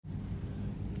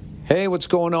Hey, what's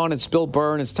going on? It's Bill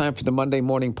Byrne. It's time for the Monday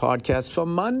Morning Podcast for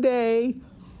Monday,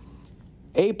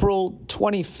 April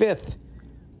 25th,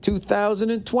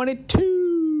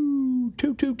 2022.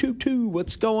 2222.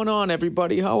 What's going on,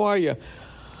 everybody? How are you?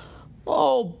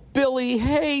 Oh, Billy,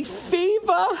 hay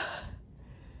fever.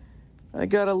 I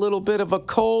got a little bit of a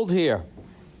cold here.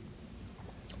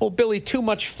 Oh, Billy, too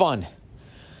much fun.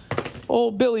 Oh,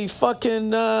 Billy,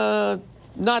 fucking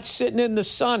not sitting in the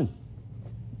sun.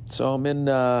 So I'm in,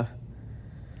 where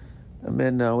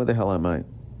the hell am I?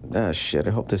 Ah, shit,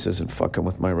 I hope this isn't fucking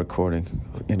with my recording.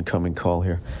 Incoming call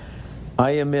here.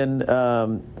 I am in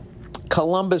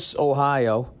Columbus,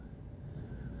 Ohio.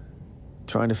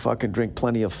 Trying to fucking drink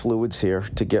plenty of fluids here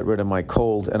to get rid of my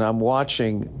cold. And I'm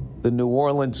watching the New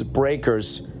Orleans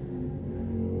Breakers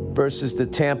versus the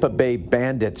Tampa Bay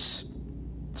Bandits.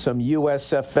 Some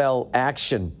USFL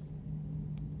action.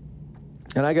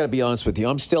 And I got to be honest with you,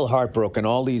 I'm still heartbroken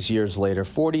all these years later,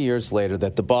 40 years later,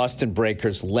 that the Boston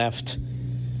Breakers left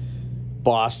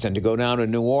Boston to go down to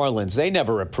New Orleans. They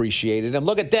never appreciated him.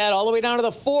 Look at that, all the way down to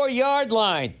the 4-yard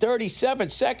line. 37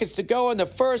 seconds to go in the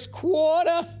first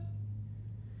quarter.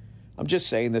 I'm just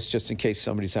saying this just in case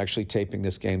somebody's actually taping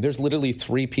this game. There's literally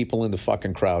 3 people in the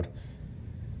fucking crowd.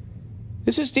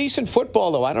 This is decent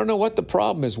football, though. I don't know what the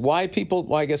problem is. Why people...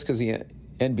 Well, I guess because the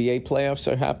NBA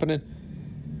playoffs are happening.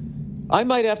 I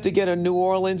might have to get a New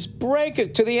Orleans Breaker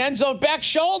to the end zone. Back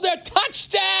shoulder.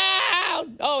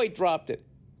 Touchdown! Oh, he dropped it.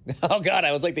 Oh, God,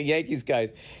 I was like the Yankees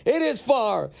guys. It is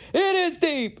far. It is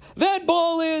deep. That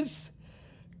ball is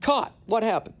caught. What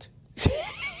happened?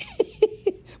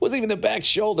 Wasn't even the back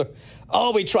shoulder.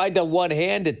 Oh, we tried to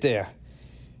one-hand it there.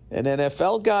 An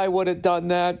NFL guy would have done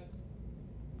that.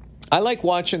 I like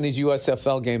watching these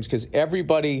USFL games because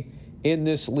everybody in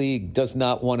this league does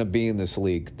not want to be in this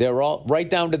league. They're all right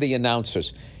down to the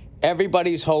announcers.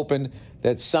 Everybody's hoping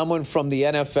that someone from the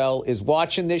NFL is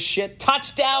watching this shit.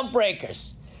 Touchdown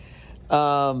Breakers.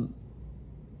 My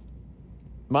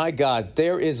God,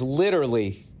 there is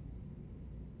literally...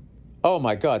 Oh,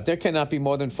 my God, there cannot be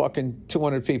more than fucking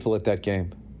 200 people at that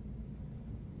game.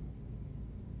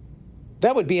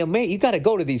 That would be amazing. You got to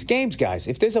go to these games, guys.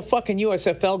 If there's a fucking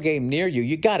USFL game near you,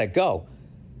 you got to go.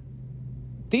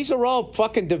 These are all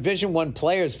fucking Division I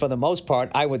players for the most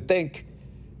part, I would think.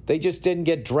 They just didn't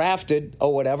get drafted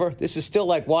or whatever. This is still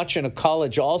like watching a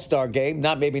college all-star game,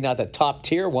 maybe not the top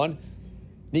tier one.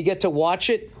 You get to watch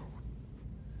it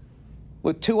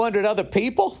with 200 other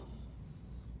people?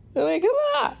 I mean, come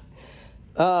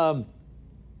on.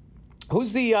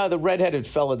 Who's the redheaded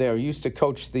fella there who used to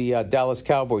coach the Dallas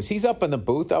Cowboys? He's up in the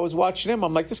booth. I was watching him.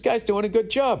 I'm like, this guy's doing a good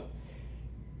job.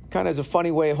 Kind of has a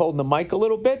funny way of holding the mic a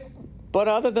little bit. But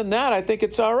other than that, I think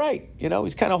it's all right. You know,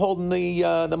 he's kind of holding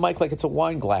the mic like it's a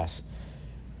wine glass.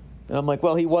 And I'm like,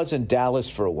 well, he was in Dallas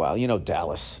for a while. You know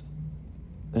Dallas.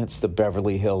 That's the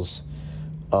Beverly Hills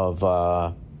of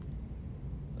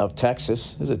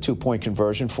Texas. There's a 2-point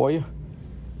conversion for you.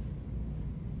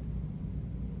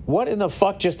 What in the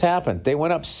fuck just happened? They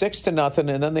went up 6-0,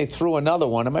 and then they threw another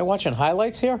one. Am I watching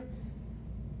highlights here?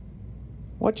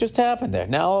 What just happened there?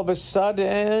 Now, all of a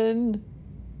sudden...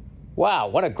 Wow,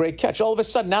 what a great catch. All of a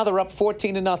sudden, now they're up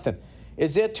 14-0.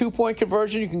 Is there a 2-point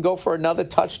conversion? You can go for another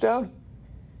touchdown?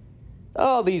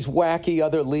 Oh, these wacky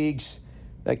other leagues.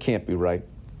 That can't be right.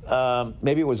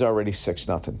 Maybe it was already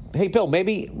 6-0. Hey, Bill,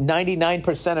 maybe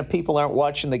 99% of people aren't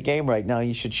watching the game right now.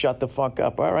 You should shut the fuck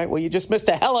up. All right, well, you just missed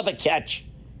a hell of a catch.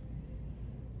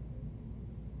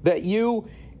 That you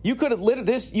could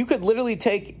literally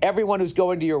take everyone who's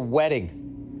going to your wedding,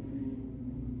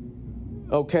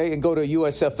 okay, and go to a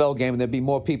USFL game, and there'd be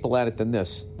more people at it than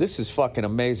this. This is fucking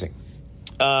amazing.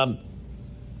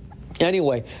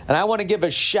 Anyway, and I want to give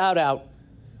a shout out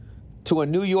to a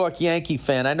New York Yankee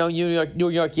fan. I know New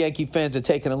York Yankee fans are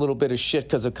taking a little bit of shit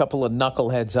because a couple of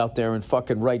knuckleheads out there in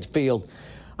fucking right field.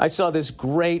 I saw this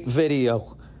great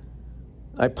video.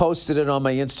 I posted it on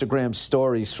my Instagram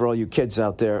stories for all you kids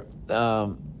out there.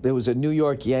 There was a New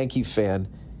York Yankee fan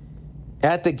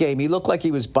at the game. He looked like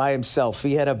he was by himself.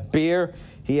 He had a beer.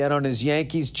 He had on his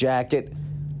Yankees jacket.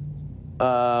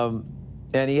 And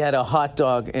he had a hot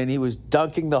dog. And he was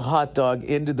dunking the hot dog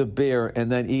into the beer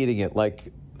and then eating it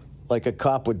like a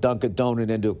cop would dunk a donut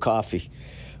into a coffee.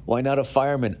 Why not a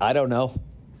fireman? I don't know.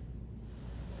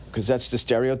 Because that's the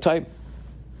stereotype.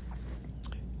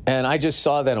 And I just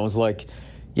saw that and was like,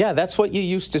 yeah, that's what you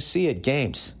used to see at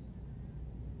games.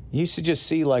 You used to just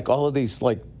see like all of these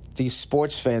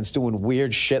sports fans doing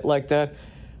weird shit like that.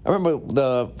 I remember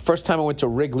the first time I went to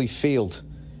Wrigley Field,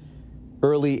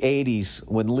 early 80s,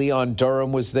 when Leon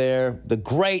Durham was there. The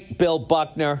great Bill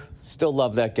Buckner. Still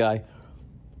love that guy.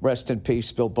 Rest in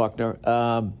peace, Bill Buckner.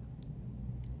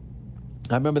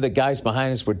 I remember the guys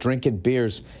behind us were drinking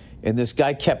beers, and this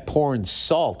guy kept pouring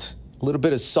salt, a little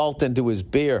bit of salt into his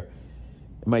beer.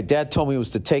 And my dad told me it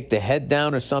was to take the head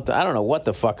down or something. I don't know what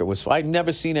the fuck it was for. I'd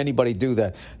never seen anybody do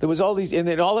that. There was all these, and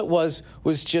then all it was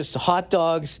just hot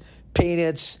dogs,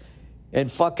 peanuts,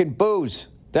 and fucking booze.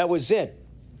 That was it.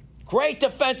 Great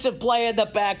defensive play in the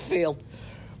backfield.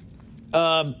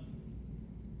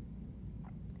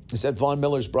 Is that Von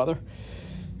Miller's brother?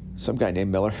 Some guy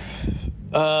named Miller.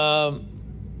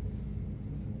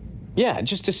 Yeah,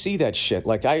 just to see that shit.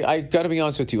 Like, I got to be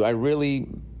honest with you. I really,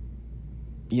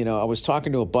 I was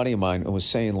talking to a buddy of mine and was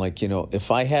saying, like,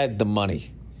 if I had the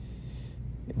money,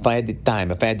 if I had the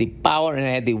time, if I had the power and I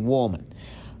had the woman,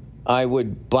 I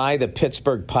would buy the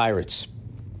Pittsburgh Pirates.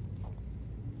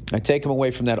 I'd take them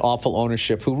away from that awful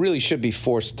ownership who really should be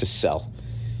forced to sell.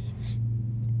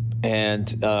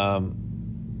 And I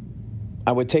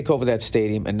would take over that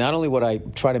stadium, and not only would I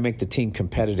try to make the team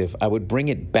competitive, I would bring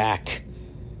it back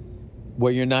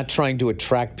where you're not trying to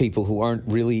attract people who aren't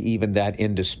really even that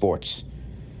into sports.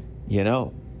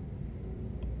 Oh,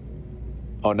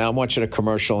 now I'm watching a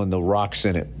commercial and The Rock's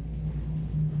in it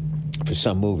for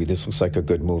some movie. This looks like a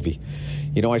good movie.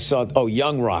 I saw,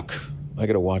 Young Rock. I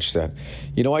got to watch that.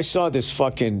 I saw this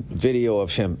fucking video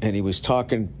of him, and he was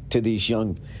talking to these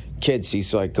young kids.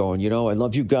 He's like going, I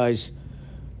love you guys.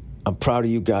 I'm proud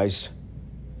of you guys.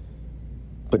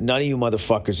 But none of you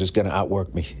motherfuckers is going to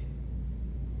outwork me.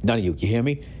 None of you. You hear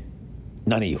me?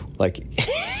 None of you. Like, and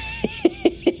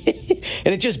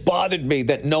it just bothered me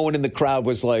that no one in the crowd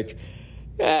was like,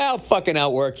 I'll fucking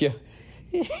outwork you.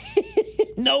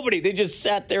 Nobody. They just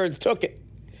sat there and took it.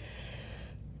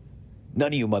 None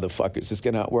of you motherfuckers is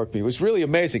going to outwork me. It was really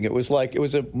amazing. It was a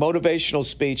motivational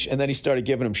speech, and then he started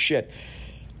giving him shit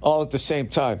all at the same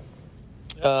time.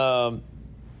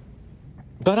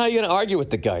 But how are you going to argue with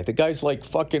the guy? The guy's like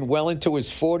fucking well into his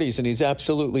 40s, and he's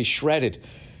absolutely shredded.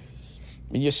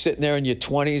 And you're sitting there in your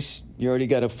 20s. You already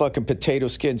got a fucking potato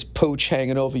skins pooch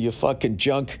hanging over your fucking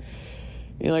junk.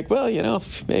 You're like, well,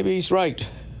 maybe he's right.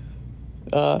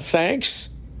 Thanks.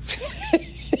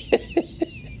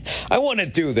 I want to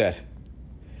do that.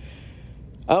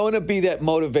 I want to be that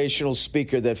motivational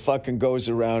speaker that fucking goes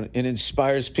around and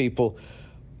inspires people.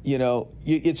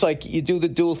 It's like you do the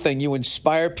dual thing. You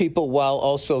inspire people while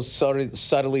also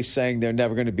subtly saying they're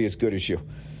never going to be as good as you.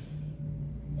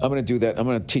 I'm going to do that. I'm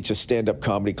going to teach a stand-up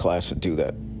comedy class and do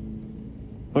that.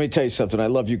 Let me tell you something. I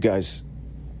love you guys.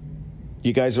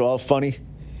 You guys are all funny,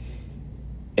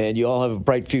 and you all have a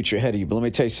bright future ahead of you. But let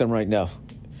me tell you something right now.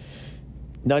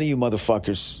 None of you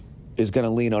motherfuckers is going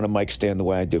to lean on a mic stand the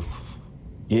way I do.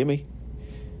 You hear me?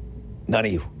 None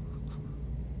of you.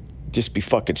 Just be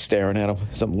fucking staring at them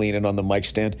as I'm leaning on the mic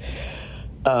stand.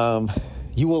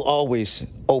 You will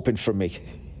always open for me.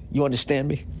 You understand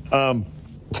me?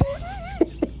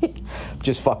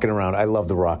 Just fucking around. I love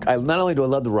The Rock. Not only do I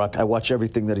love The Rock, I watch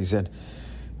everything that he's in.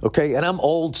 Okay? And I'm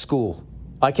old school.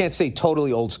 I can't say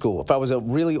totally old school. If I was a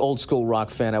really old school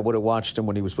Rock fan, I would have watched him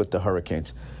when he was with the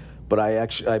Hurricanes. But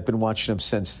I've been watching him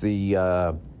since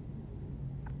when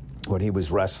he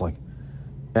was wrestling.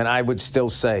 And I would still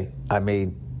say,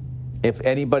 if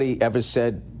anybody ever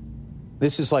said,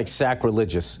 this is like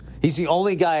sacrilegious. He's the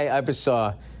only guy I ever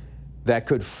saw that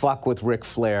could fuck with Ric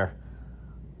Flair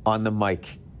on the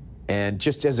mic. And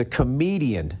just as a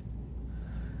comedian,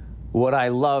 what I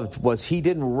loved was he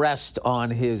didn't rest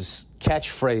on his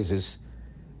catchphrases.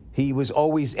 He was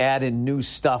always adding new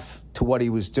stuff to what he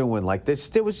was doing. Like this,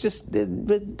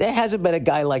 there hasn't been a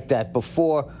guy like that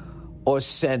before or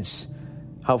since.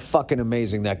 How fucking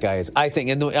amazing that guy is. I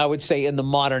think, I would say in the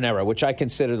modern era, which I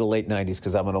consider the late 90s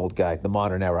because I'm an old guy, the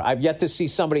modern era. I've yet to see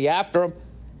somebody after him.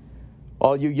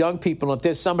 All you young people, if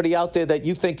there's somebody out there that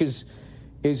you think is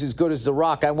as good as The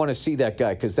Rock, I want to see that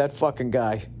guy because that fucking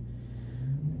guy,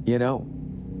 I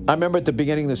remember at the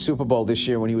beginning of the Super Bowl this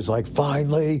year when he was like,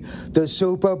 finally, the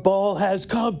Super Bowl has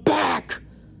come back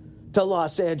to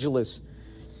Los Angeles.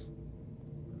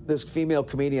 This female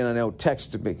comedian I know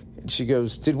texted me. And she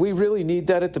goes, did we really need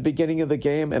that at the beginning of the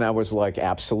game? And I was like,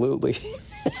 absolutely.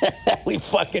 We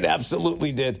fucking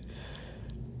absolutely did.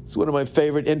 It's one of my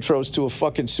favorite intros to a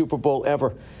fucking Super Bowl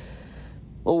ever.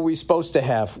 What were we supposed to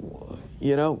have? One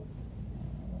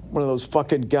of those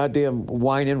fucking goddamn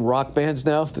whining rock bands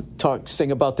now that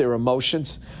sing about their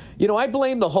emotions. I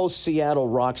blame the whole Seattle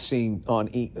rock scene on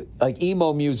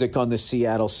emo music on the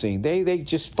Seattle scene. They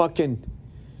just fucking...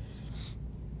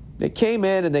 They came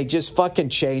in and they just fucking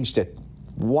changed it.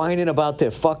 Whining about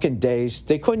their fucking days.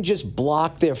 They couldn't just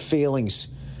block their feelings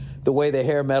the way the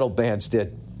hair metal bands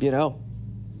did,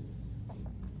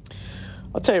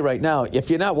 I'll tell you right now, if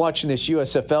you're not watching this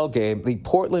USFL game, the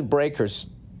Portland Breakers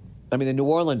I mean, the New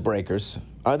Orleans Breakers.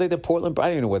 Are they the Portland? I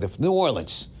don't even know where they're from. New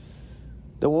Orleans.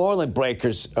 The New Orleans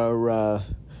Breakers are,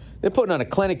 they're putting on a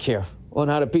clinic here on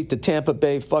how to beat the Tampa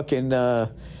Bay fucking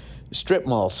strip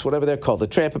malls, whatever they're called, the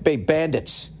Tampa Bay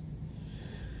Bandits.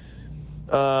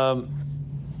 Oh,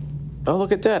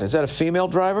 look at that. Is that a female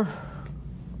driver?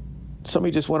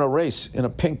 Somebody just won a race in a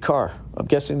pink car. I'm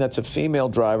guessing that's a female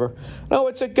driver. No,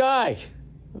 it's a guy.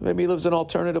 Maybe he lives an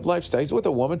alternative lifestyle. He's with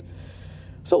a woman.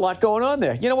 There's a lot going on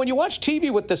there. You know, when you watch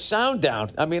TV with the sound down,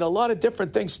 I mean, a lot of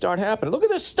different things start happening. Look at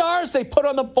the stars they put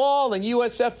on the ball in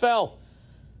USFL.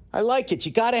 I like it.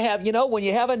 You got to have, you know, when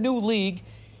you have a new league,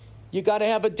 you got to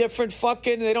have a different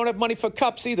fucking, they don't have money for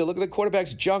cups either. Look at the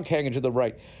quarterback's junk hanging to the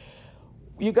right.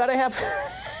 You got to have,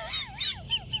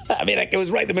 I mean, it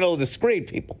was right in the middle of the screen,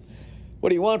 people. What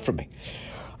do you want from me?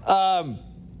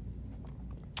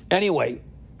 Anyway,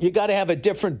 you got to have a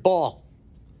different ball,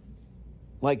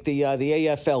 like the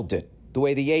AFL did, the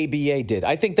way the ABA did.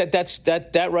 I think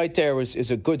that right there is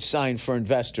a good sign for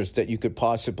investors that you could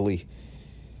possibly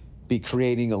be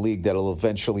creating a league that'll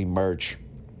eventually merge.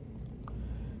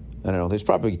 I don't know. There's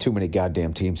probably too many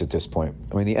goddamn teams at this point.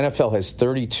 I mean, the NFL has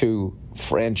 32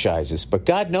 franchises, but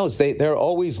God knows they're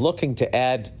always looking to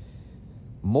add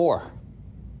more.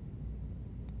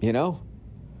 You know?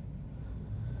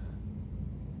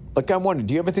 Like, I'm wondering,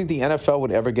 do you ever think the NFL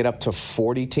would ever get up to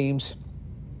 40 teams?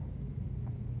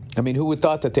 I mean, who would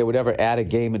thought that they would ever add a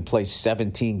game and play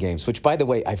 17 games? Which, by the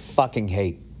way, I fucking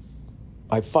hate.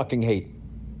 I fucking hate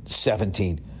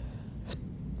 17.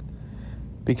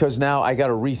 Because now I got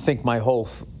to rethink my whole,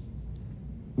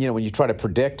 you know, when you try to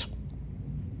predict.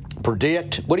 What do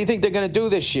you think they're going to do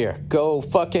this year? Go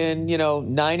fucking,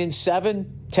 9-7,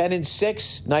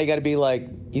 10-6? Now you got to be like,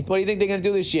 what do you think they're going to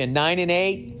do this year?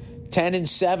 9-8,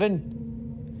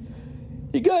 10-7?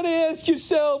 You got to ask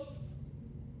yourself,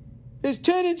 is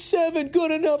 10-7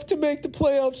 good enough to make the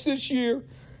playoffs this year?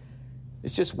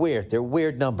 It's just weird. They're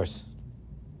weird numbers.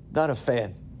 Not a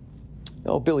fan.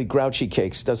 Oh, Billy Grouchy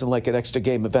Cakes doesn't like an extra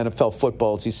game of NFL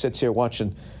football as he sits here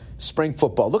watching spring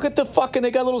football. Look at the fucking, they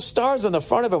got little stars on the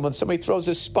front of him when somebody throws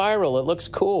a spiral. It looks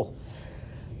cool.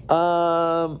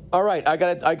 All right, I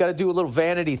gotta do a little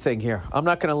vanity thing here. I'm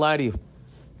not gonna lie to you.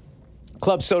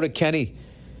 Club Soda Kenny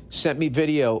sent me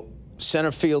video,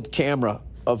 center field camera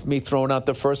of me throwing out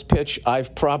the first pitch.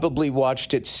 I've probably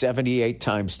watched it 78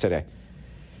 times today.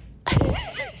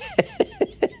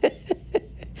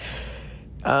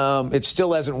 It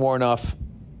still hasn't worn off.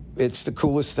 It's the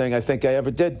coolest thing I think I ever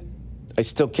did. I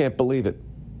still can't believe it.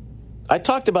 I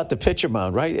talked about the pitcher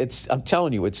mound, right? I'm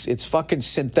telling you, it's fucking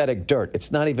synthetic dirt.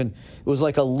 It's not even, it was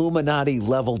like Illuminati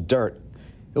level dirt.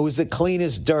 It was the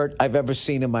cleanest dirt I've ever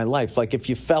seen in my life. Like if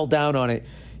you fell down on it,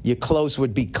 your clothes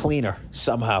would be cleaner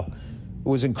somehow. It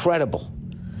was incredible.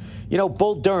 You know,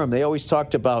 Bull Durham, they always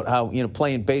talked about how,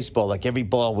 playing baseball, like every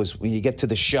ball was, when you get to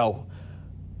the show,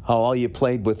 how all you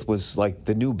played with was like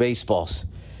the new baseballs.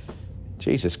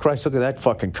 Jesus Christ, look at that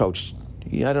fucking coach.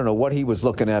 I don't know what he was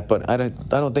looking at, but I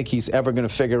don't think he's ever going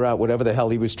to figure out whatever the hell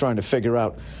he was trying to figure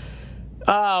out.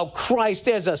 Oh, Christ,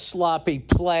 there's a sloppy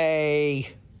play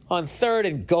on 3rd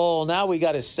and goal. Now we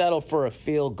got to settle for a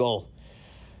field goal.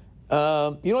 You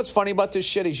know what's funny about this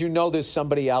shit is there's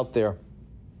somebody out there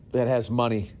that has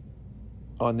money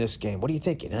on this game. What are you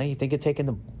thinking? You think of taking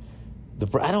the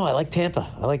I don't know. I like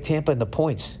Tampa. I like Tampa and the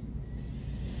points.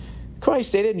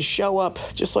 Christ, they didn't show up,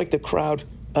 just like the crowd.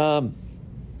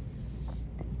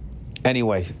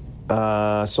 Anyway,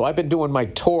 so I've been doing my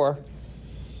tour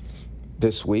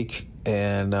this week,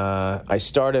 and I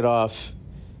started off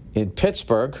in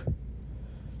Pittsburgh,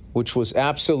 which was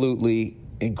absolutely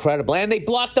incredible. And they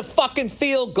blocked the fucking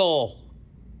field goal.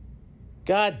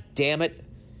 God damn it.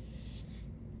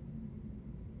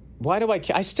 Why do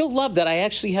I still love that I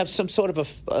actually have some sort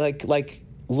of a like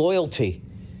loyalty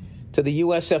to the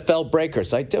USFL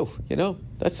Breakers. I do,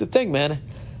 That's the thing, man.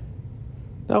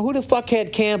 Now, who the fuck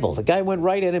had Campbell? The guy went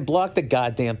right in and blocked the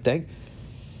goddamn thing.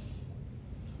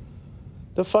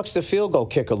 The fuck's the field goal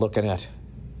kicker looking at?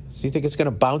 Do you think it's going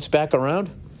to bounce back around?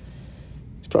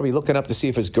 He's probably looking up to see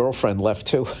if his girlfriend left,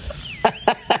 too.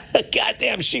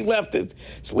 Goddamn, she left.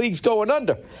 This league's going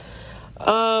under.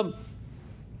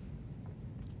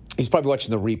 He's probably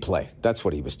watching the replay. That's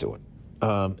what he was doing.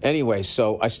 Anyway,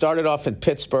 so I started off in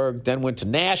Pittsburgh, then went to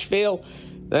Nashville,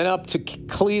 then up to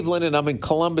Cleveland, and I'm in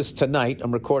Columbus tonight.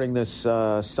 I'm recording this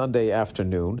Sunday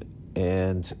afternoon,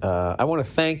 and I want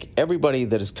to thank everybody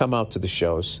that has come out to the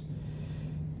shows.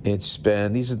 It's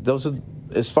been those are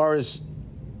as far as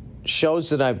shows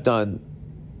that I've done.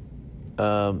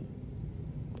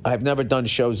 I've never done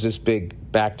shows this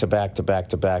big back to back to back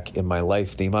to back in my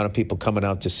life. The amount of people coming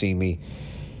out to see me.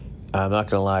 I'm not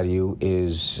going to lie to you,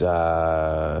 is,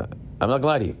 I'm not going to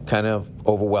lie to you, kind of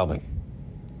overwhelming,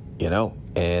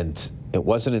 And it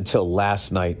wasn't until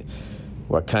last night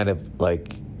where I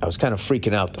was kind of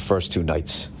freaking out the first two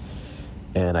nights.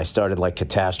 And I started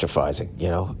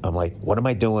catastrophizing, I'm like, what am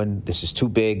I doing? This is too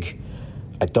big.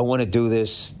 I don't want to do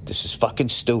this. This is fucking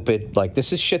stupid.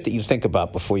 This is shit that you think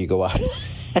about before you go out.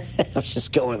 I was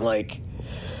just going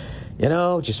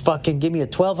just fucking give me a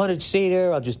 1,200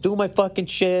 seater. I'll just do my fucking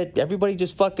shit. Everybody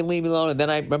just fucking leave me alone. And then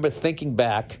I remember thinking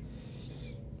back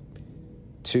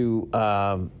to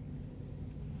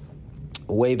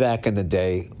way back in the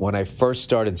day when I first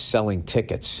started selling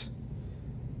tickets,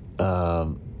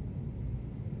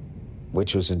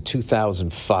 which was in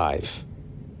 2005.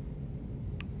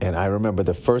 And I remember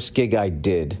the first gig I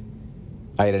did,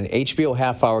 I had an HBO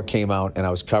half hour came out, and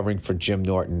I was covering for Jim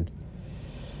Norton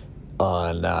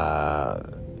on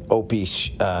Opie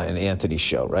and Anthony's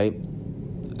show, right?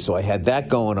 So I had that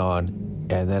going on,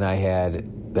 and then I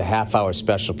had the half hour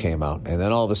special came out. And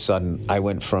then all of a sudden, I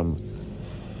went from,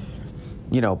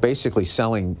 basically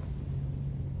selling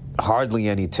hardly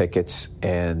any tickets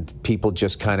and people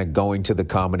just kind of going to the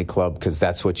comedy club because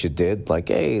that's what you did.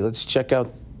 Hey, let's check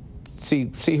out,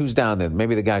 see who's down there.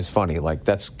 Maybe the guy's funny.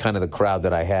 That's kind of the crowd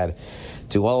that I had.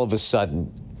 To all of a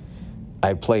sudden,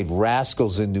 I played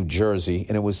Rascals in New Jersey,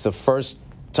 and it was the first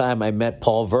time I met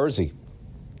Paul Verzi.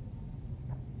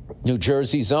 New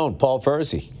Jersey's own Paul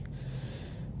Verzi.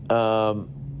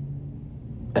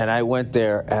 And I went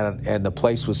there, and the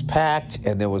place was packed,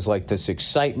 and there was this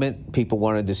excitement. People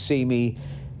wanted to see me,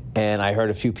 and I heard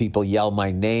a few people yell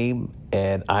my name,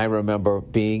 and I remember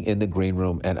being in the green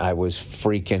room, and I was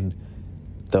freaking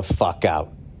the fuck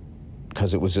out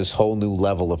because it was this whole new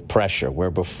level of pressure,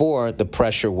 where before the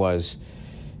pressure was,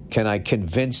 can I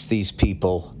convince these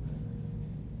people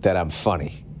that I'm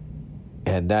funny?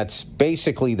 And that's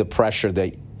basically the pressure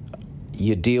that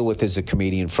you deal with as a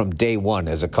comedian from day one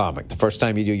as a comic. The first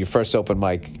time you do your first open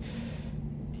mic,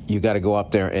 you got to go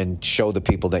up there and show the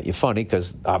people that you're funny,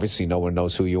 because obviously no one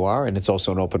knows who you are, and it's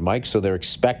also an open mic, so they're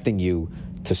expecting you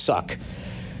to suck.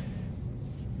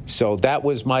 So that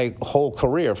was my whole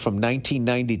career from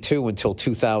 1992 until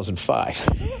 2005.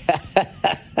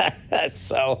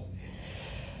 So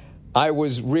I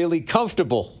was really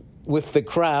comfortable with the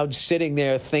crowd sitting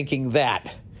there thinking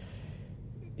that,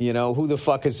 who the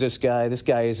fuck is this guy? This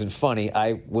guy isn't funny.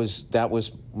 That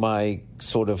was my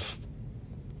sort of,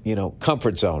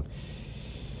 comfort zone.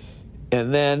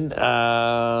 And then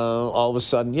all of a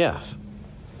sudden,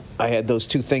 I had those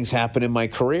two things happen in my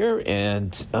career,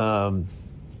 and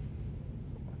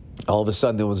all of a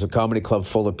sudden there was a comedy club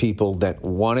full of people that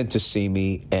wanted to see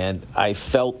me, and I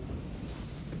felt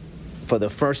for the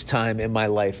first time in my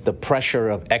life the pressure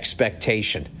of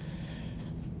expectation,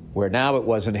 where now it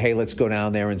wasn't, hey, let's go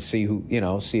down there and see who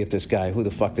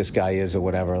the fuck this guy is or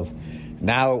whatever.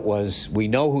 Now it was, we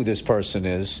know who this person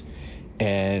is,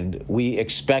 and we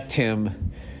expect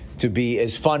him to be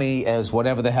as funny as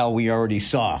whatever the hell we already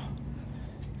saw.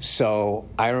 So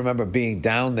I remember being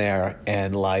down there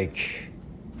and I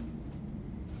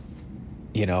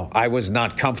was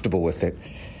not comfortable with it.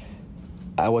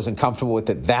 I wasn't comfortable with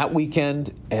it that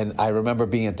weekend, and I remember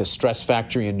being at the Stress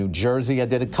Factory in New Jersey. I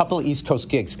did a couple of East Coast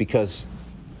gigs because,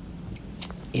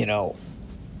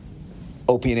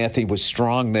 Opie and Anthony was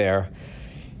strong there,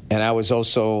 and I was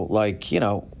also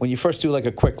when you first do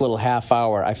a quick little half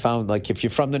hour, I found if you're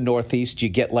from the Northeast, you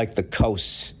get the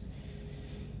coasts,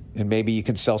 and maybe you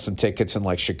can sell some tickets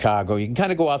in Chicago. You can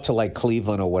kind of go out to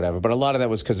Cleveland or whatever, but a lot of that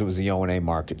was because it was the O&A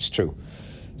markets too.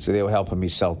 So they were helping me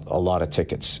sell a lot of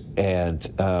tickets. And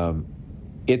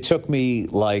it took me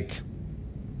like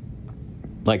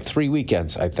 3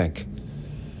 weekends, I think,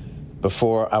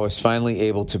 before I was finally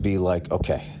able to be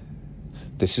okay,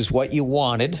 this is what you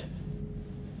wanted.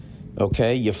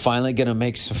 Okay, you're finally going to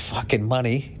make some fucking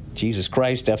money. Jesus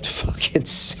Christ, after fucking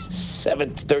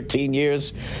 13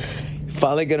 years, you're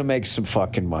finally going to make some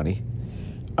fucking money.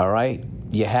 All right?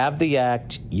 You have the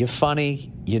act. You're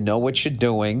funny. You know what you're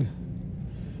doing.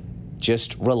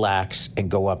 Just relax and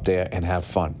go up there and have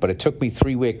fun. But it took me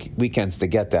 3 weekends to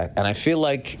get that. And I feel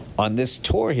like on this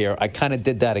tour here, I kind of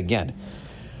did that again.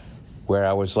 Where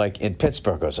I was in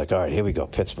Pittsburgh. I was all right, here we go,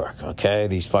 Pittsburgh. Okay,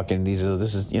 this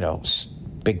is,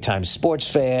 big time sports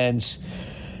fans.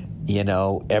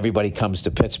 Everybody comes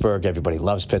to Pittsburgh. Everybody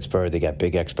loves Pittsburgh. They got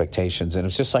big expectations. And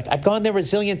it's just I've gone there a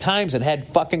zillion times and had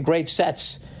fucking great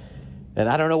sets. And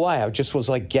I don't know why. I just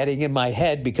was getting in my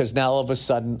head, because now all of a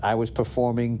sudden I was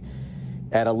performing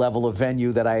at a level of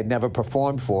venue that I had never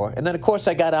performed for. And then, of course,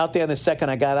 I got out there, and the second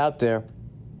I got out there,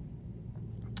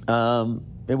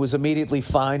 it was immediately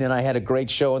fine, and I had a great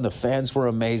show, and the fans were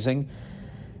amazing.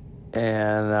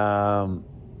 And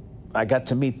I got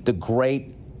to meet the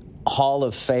great Hall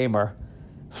of Famer,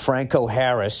 Franco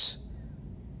Harris.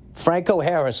 Franco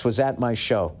Harris was at my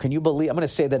show. Can you believe? I'm going to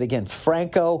say that again.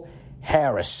 Franco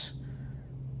Harris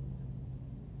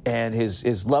and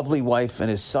his lovely wife and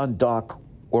his son, Doc,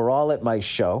 were all at my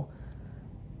show.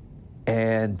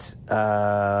 And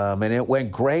it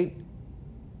went great.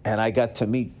 And I got to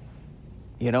meet,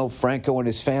 Franco and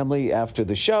his family after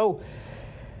the show.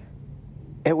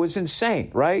 It was insane,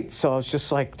 right? So I was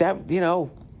just like, that,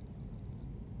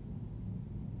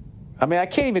 I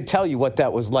can't even tell you what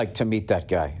that was like to meet that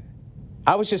guy.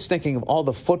 I was just thinking of all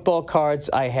the football cards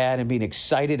I had and being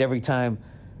excited every time,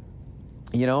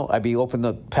 I'd be opening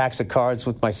the packs of cards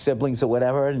with my siblings or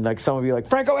whatever, and like someone would be like,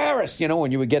 Franco Harris,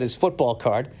 when you would get his football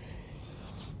card.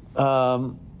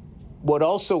 What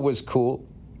also was cool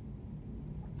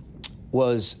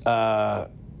was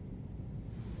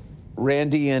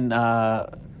Randy and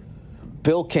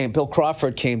Bill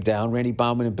Crawford came down. Randy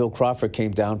Bauman and Bill Crawford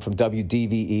came down from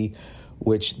WDVE,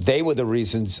 which they were the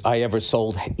reasons I ever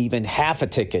sold even half a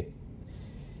ticket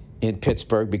in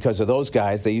Pittsburgh because of those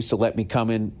guys. They used to let me come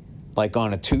in like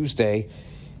on a Tuesday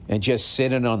and just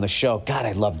sit in on the show. God,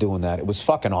 I love doing that. It was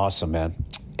fucking awesome, man.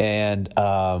 And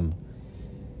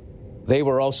they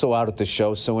were also out at the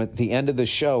show. So at the end of the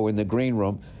show in the green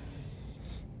room,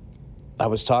 I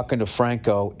was talking to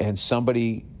Franco, and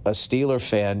somebody, a Steeler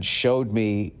fan, showed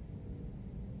me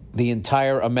the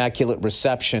entire Immaculate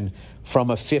Reception from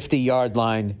a 50-yard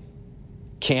line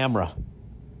camera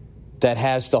that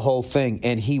has the whole thing.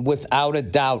 And he, without a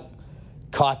doubt,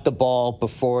 caught the ball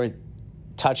before it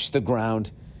touched the ground.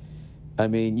 I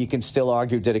mean, you can still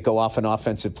argue, did it go off an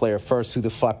offensive player first? Who the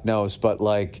fuck knows? But,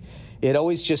 it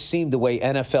always just seemed the way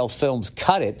NFL films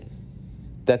cut it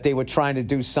that they were trying to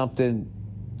do something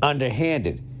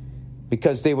underhanded,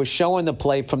 because they were showing the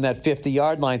play from that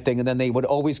 50-yard line thing, and then they would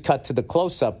always cut to the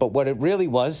close-up. But what it really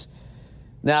was,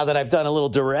 now that I've done a little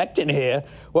directing here,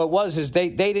 what it was is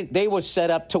they were set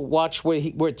up to watch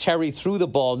where Terry threw the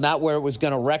ball, not where it was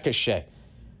going to ricochet.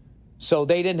 So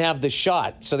they didn't have the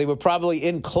shot. So they were probably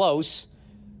in close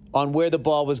on where the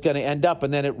ball was going to end up,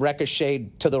 and then it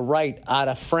ricocheted to the right out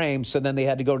of frame, so then they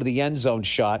had to go to the end zone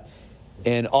shot.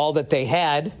 And all that they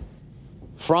had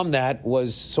from that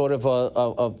was sort of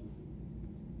a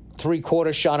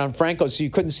three-quarter shot on Franco, so you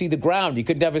couldn't see the ground. You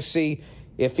could never see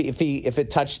if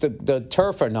it touched the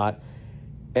turf or not.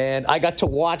 And I got to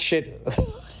watch it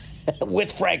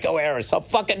with Franco Harris. How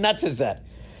fucking nuts is that?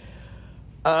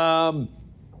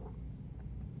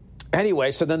 Anyway,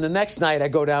 so then the next night I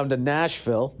go down to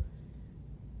Nashville,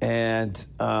 and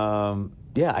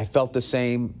I felt the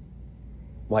same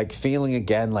feeling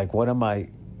again, what am I?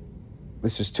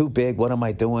 This is too big. What am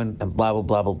I doing? And blah, blah,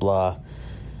 blah, blah, blah.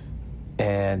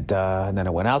 And then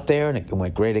I went out there, and it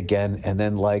went great again. And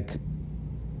then,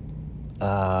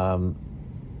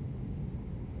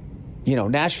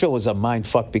 Nashville was a mind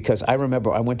fuck, because I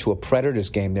remember I went to a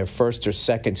Predators game their first or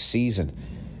second season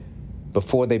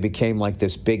before they became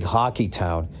this big hockey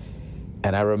town.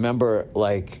 And I remember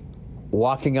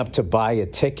walking up to buy a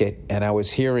ticket, and I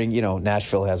was hearing,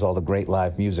 Nashville has all the great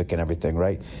live music and everything,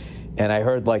 right? And I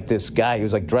heard this guy, he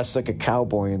was dressed like a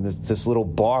cowboy in this little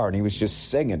bar, and he was just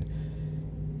singing.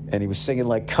 And he was singing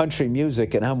country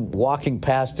music, and I'm walking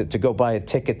past it to go buy a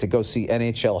ticket to go see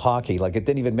NHL hockey. It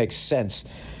didn't even make sense.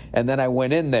 And then I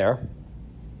went in there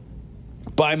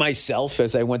by myself,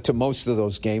 as I went to most of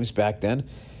those games back then.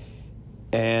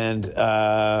 And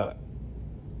I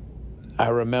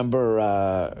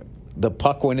remember the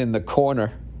puck went in the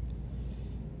corner,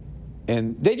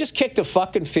 and they just kicked a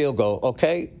fucking field goal,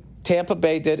 okay? Tampa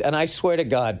Bay did, and I swear to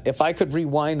God, if I could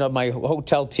rewind on my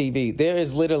hotel TV, there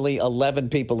is literally 11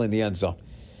 people in the end zone.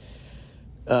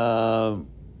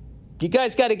 You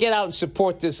guys got to get out and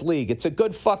support this league. It's a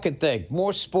good fucking thing.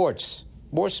 More sports,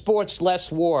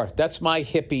 less war. That's my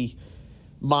hippie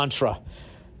mantra.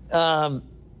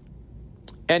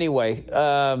 Anyway,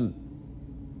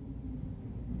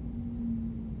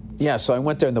 so I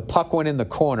went there, and the puck went in the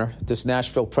corner, this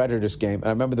Nashville Predators game. And I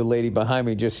remember the lady behind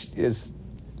me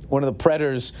one of the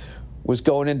Predators was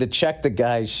going in to check the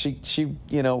guys. She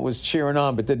was cheering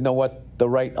on, but didn't know what the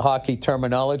right hockey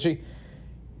terminology.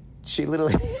 She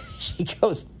literally, she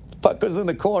goes, puck goes in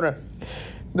the corner.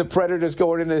 The Predator's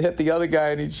going in to hit the other guy,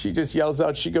 and she just yells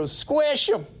out, she goes, squish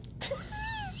him.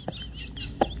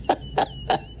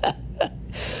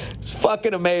 It's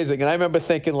fucking amazing. And I remember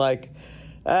thinking the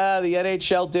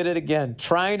NHL did it again,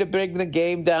 trying to bring the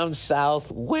game down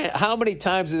south. How many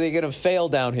times are they going to fail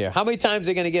down here? How many times are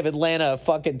they going to give Atlanta a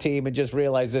fucking team and just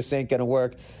realize this ain't going to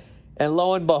work? And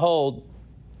lo and behold,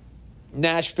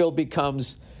 Nashville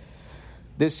becomes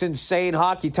this insane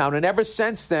hockey town. And ever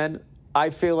since then, I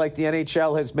feel like the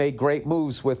NHL has made great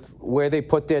moves with where they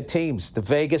put their teams. The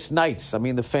Vegas Knights. I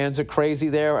mean, the fans are crazy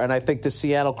there. And I think the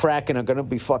Seattle Kraken are going to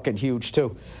be fucking huge,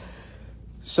 too.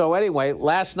 So anyway,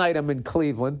 last night I'm in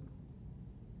Cleveland.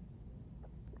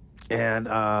 And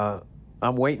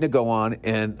I'm waiting to go on.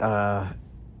 And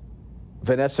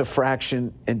Vanessa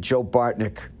Fraction and Joe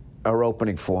Bartnick are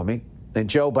opening for me. And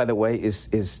Joe, by the way,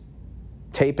 is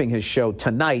taping his show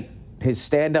tonight, his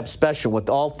stand-up special with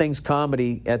All Things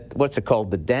Comedy at, what's it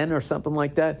called, The Den or something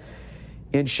like that,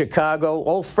 in Chicago.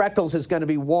 Old Freckles is going to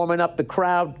be warming up the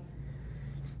crowd,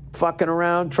 fucking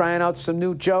around, trying out some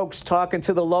new jokes, talking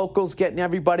to the locals, getting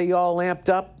everybody all amped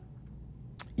up,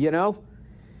 you know?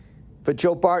 For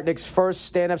Joe Bartnick's first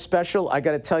stand-up special, I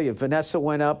got to tell you, Vanessa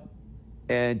went up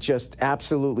and just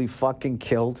absolutely fucking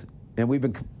killed. And we've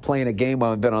been playing a game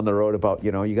while I've been on the road about,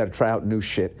 you know, you got to try out new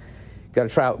shit. Got to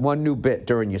try out one new bit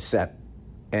during your set.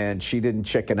 And she didn't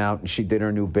chicken out, and she did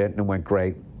her new bit, and it went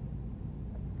great.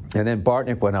 And then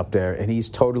Bartnick went up there, and he's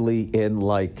totally in,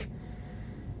 like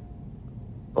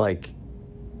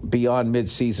beyond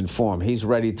mid-season form. He's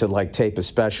ready to, like, tape a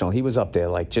special. He was up there,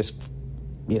 like, just,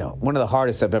 you know, one of the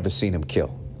hardest I've ever seen him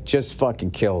kill. Just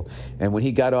fucking kill. And when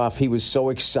he got off, he was so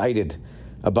excited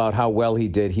about how well he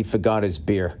did, he forgot his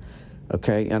beer.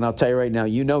 Okay, and I'll tell you right now,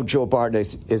 you know Joe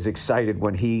Bartnick is excited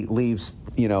when he leaves,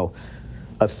 you know,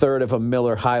 a third of a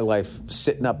Miller High Life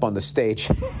sitting up on the stage.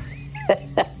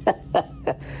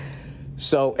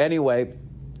 So anyway,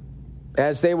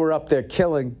 as they were up there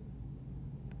killing,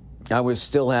 I was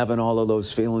still having all of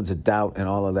those feelings of doubt and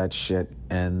all of that shit.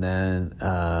 And then,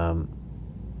 I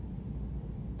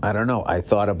don't know, I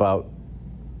thought about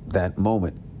that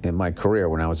moment in my career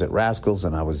when I was at Rascals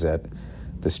and I was at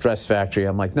the Stress Factory.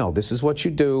 I'm like, no, this is what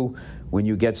you do when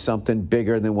you get something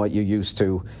bigger than what you're used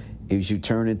to, is you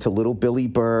turn into little Billy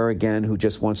Burr again, who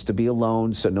just wants to be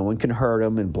alone so no one can hurt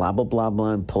him and blah, blah, blah,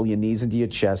 blah, and pull your knees into your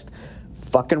chest.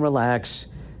 Fucking relax.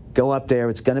 Go up there.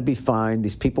 It's going to be fine.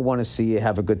 These people want to see you.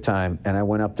 Have a good time. And I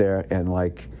went up there and,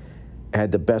 like,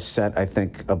 had the best set, I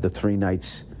think, of the 3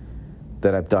 nights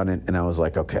that I've done it. And I was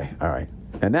like, okay, all right.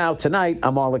 And now tonight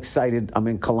I'm all excited. I'm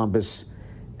in Columbus.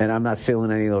 And I'm not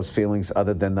feeling any of those feelings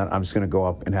other than that I'm just going to go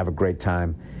up and have a great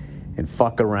time and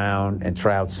fuck around and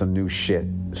try out some new shit.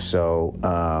 So,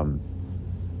 I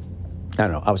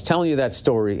don't know. I was telling you that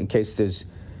story in case there's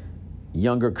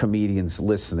younger comedians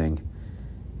listening,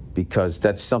 because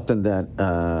that's something that,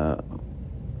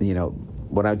 you know,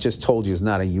 what I just told you is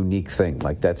not a unique thing.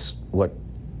 Like, that's what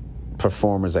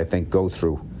performers, I think, go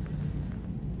through.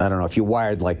 I don't know. If you're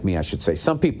wired like me, I should say.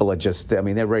 Some people are just, I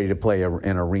mean, they're ready to play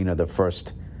an arena the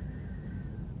first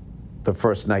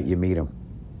night you meet them.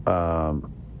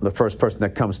 The first person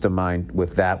that comes to mind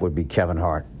with that would be Kevin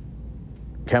Hart.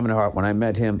 Kevin Hart, when I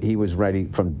met him, he was ready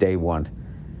from day one.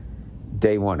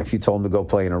 Day one. If you told him to go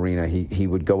play an arena, he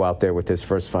would go out there with his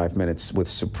first 5 minutes with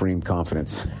supreme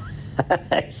confidence.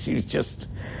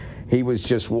 He was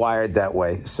just wired that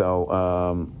way.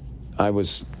 So I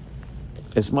was,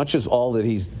 as much as all that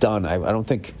he's done, I don't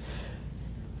think...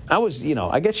 I was, you know,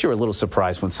 I guess you're a little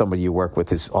surprised when somebody you work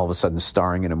with is all of a sudden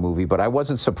starring in a movie, but I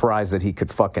wasn't surprised that he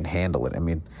could fucking handle it. I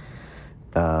mean,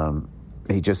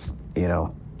 he just, you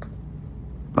know,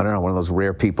 I don't know, one of those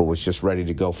rare people was just ready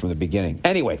to go from the beginning.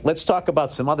 Anyway, let's talk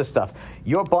about some other stuff.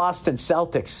 Your Boston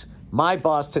Celtics, my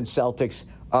Boston Celtics,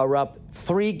 are up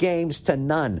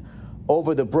 3-0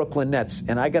 over the Brooklyn Nets.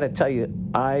 And I got to tell you,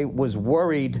 I was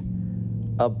worried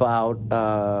about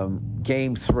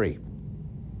Game 3.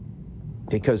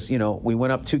 Because, you know, we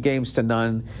went up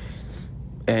 2-0,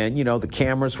 and, you know, the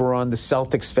cameras were on the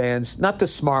Celtics fans, not the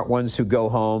smart ones who go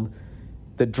home,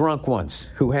 the drunk ones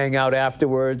who hang out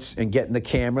afterwards and get in the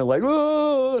camera like,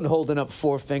 oh, and holding up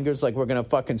 4 fingers like we're going to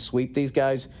fucking sweep these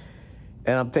guys.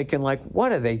 And I'm thinking, like,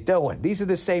 what are they doing? These are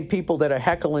the same people that are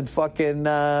heckling fucking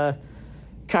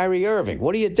Kyrie Irving.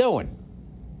 What are you doing?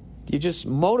 You're just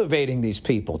motivating these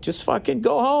people. Just fucking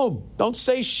go home. Don't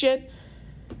say shit.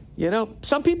 You know,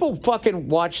 some people fucking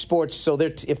watch sports so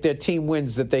if their team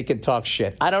wins that they can talk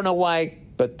shit. I don't know why,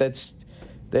 but that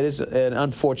is an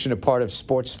unfortunate part of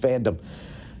sports fandom.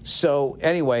 So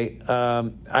anyway,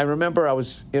 I remember I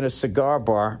was in a cigar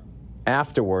bar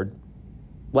afterward,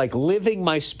 like living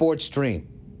my sports dream.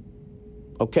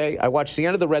 Okay, I watched the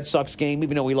end of the Red Sox game,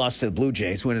 even though we lost to the Blue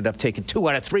Jays, who ended up taking 2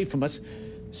 out of 3 from us,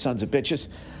 sons of bitches.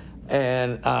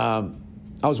 And I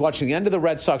was watching the end of the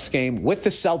Red Sox game with the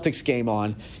Celtics game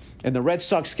on. And the Red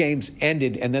Sox games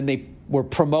ended, and then they were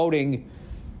promoting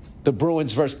the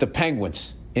Bruins versus the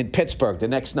Penguins in Pittsburgh the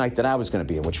next night that I was going to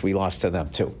be in, which we lost to them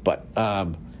too. But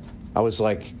I was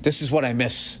like, this is what I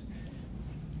miss.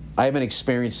 I haven't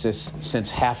experienced this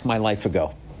since half my life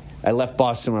ago. I left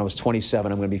Boston when I was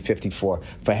 27. I'm going to be 54.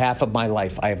 For half of my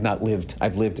life, I have not lived.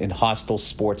 I've lived in hostile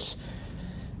sports,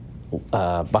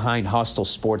 behind hostile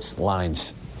sports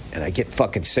lines, and I get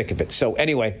fucking sick of it. So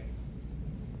anyway,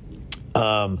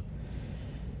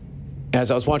 as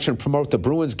I was watching them promote the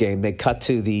Bruins game, they cut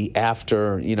to the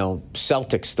after,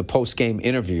 Celtics, the post-game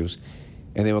interviews,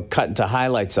 and they were cutting to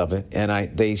highlights of it.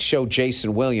 And they showed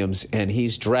Jason Williams, and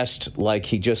he's dressed like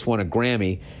he just won a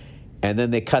Grammy. And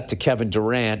then they cut to Kevin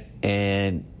Durant,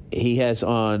 and he has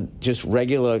on just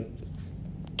regular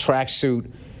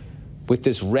tracksuit with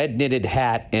this red knitted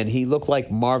hat, and he looked like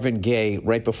Marvin Gaye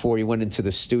right before he went into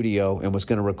the studio and was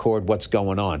going to record What's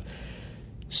Going On.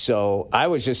 So I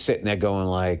was just sitting there going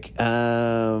like,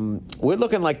 we're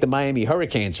looking like the Miami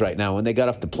Hurricanes right now when they got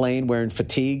off the plane wearing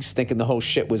fatigues, thinking the whole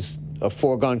shit was a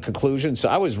foregone conclusion. So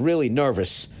I was really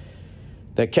nervous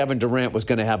that Kevin Durant was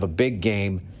going to have a big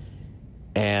game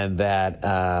and that,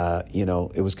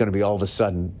 it was going to be all of a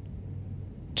sudden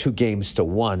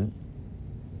 2-1.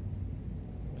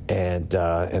 And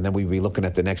then we'd be looking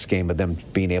at the next game of them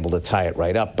being able to tie it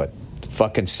right up. But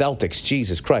fucking Celtics,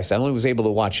 Jesus Christ. I only was able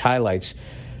to watch highlights.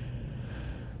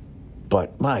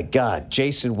 But, my God,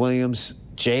 Jason Williams,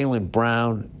 Jaylen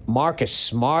Brown, Marcus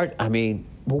Smart. I mean,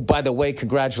 who, by the way,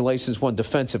 congratulations, won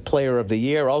Defensive Player of the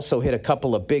Year. Also hit a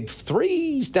couple of big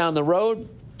threes down the road,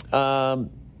 or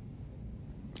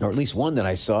at least one that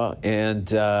I saw. And,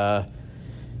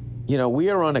 we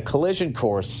are on a collision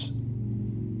course,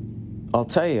 I'll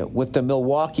tell you, with the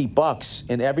Milwaukee Bucks,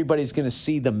 and everybody's going to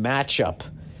see the matchup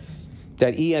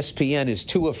that ESPN is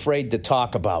too afraid to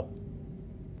talk about.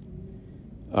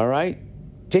 All right?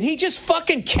 Did he just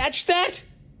fucking catch that?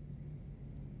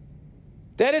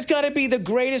 That has got to be the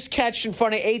greatest catch in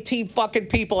front of 18 fucking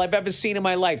people I've ever seen in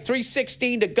my life.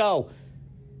 3:16 to go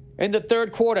in the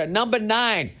third quarter. Number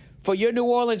 9 for your New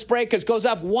Orleans Breakers goes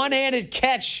up one-handed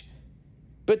catch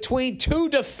between two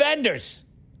defenders.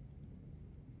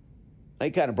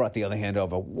 He kind of brought the other hand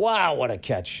over. Wow, what a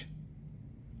catch.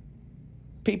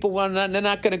 People, they're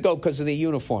not going to go because of the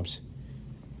uniforms.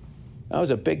 That was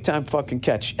a big-time fucking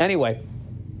catch. Anyway,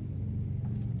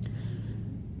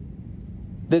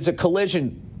 there's a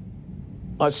collision,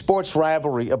 a sports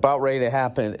rivalry about ready to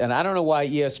happen, and I don't know why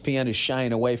ESPN is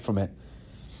shying away from it.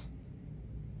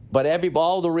 But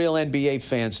all the real NBA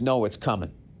fans know it's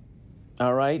coming.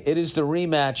 All right? It is the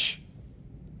rematch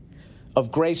of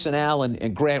Grayson Allen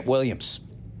and Grant Williams.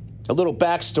 A little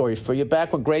backstory for you.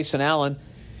 Back when Grayson Allen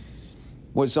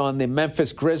was on the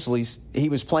Memphis Grizzlies, he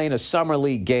was playing a summer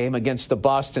league game against the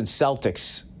Boston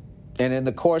Celtics. And in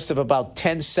the course of about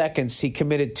 10 seconds, he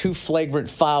committed 2 flagrant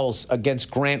fouls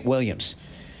against Grant Williams.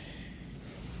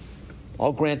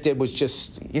 All Grant did was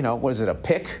just, a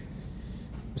pick,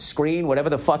 screen, whatever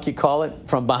the fuck you call it,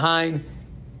 from behind.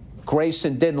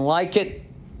 Grayson didn't like it.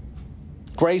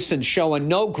 Grayson showing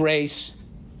no grace.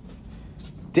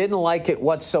 Didn't like it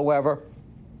whatsoever.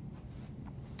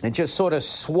 And just sort of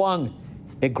swung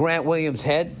at Grant Williams'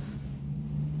 head.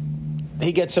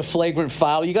 He gets a flagrant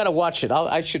foul. You got to watch it.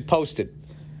 I should post it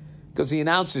because the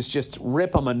announcers just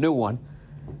rip him a new one.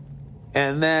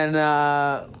 And then,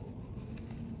 I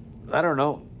don't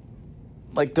know,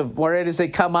 like right as they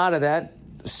come out of that,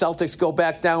 the Celtics go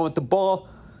back down with the ball.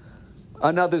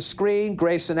 Another screen.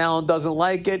 Grayson Allen doesn't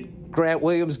like it. Grant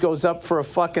Williams goes up for a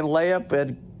fucking layup,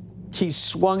 and he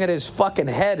swung at his fucking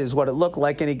head is what it looked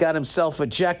like, and he got himself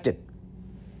ejected.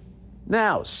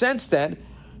 Now, since then,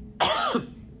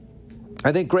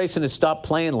 I think Grayson has stopped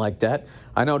playing like that.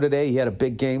 I know today he had a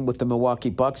big game with the Milwaukee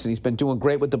Bucks, and he's been doing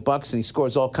great with the Bucks, and he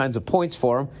scores all kinds of points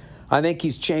for them. I think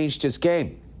he's changed his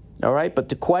game. All right? But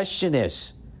the question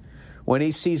is, when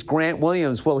he sees Grant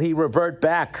Williams, will he revert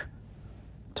back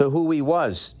to who he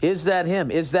was? Is that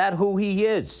him? Is that who he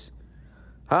is?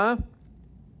 Huh?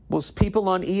 Will people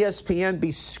on ESPN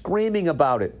be screaming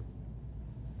about it?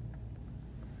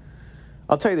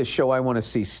 I'll tell you the show I want to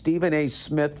see. Stephen A.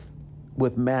 Smith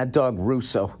with Mad Dog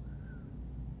Russo.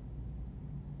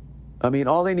 I mean,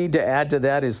 all they need to add to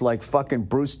that is like fucking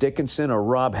Bruce Dickinson or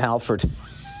Rob Halford.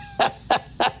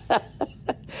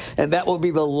 And that will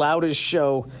be the loudest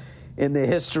show in the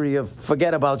history of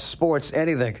forget about sports,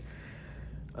 anything.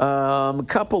 A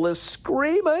couple of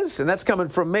screamers, and that's coming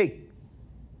from me.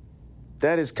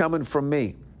 That is coming from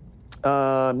me.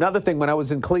 Another thing, when I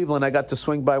was in Cleveland, I got to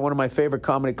swing by one of my favorite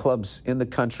comedy clubs in the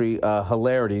country,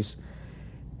 Hilarities.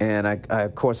 And I,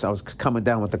 of course, I was coming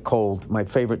down with a cold. My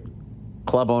favorite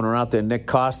club owner out there, Nick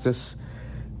Costas.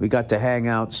 We got to hang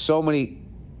out. So many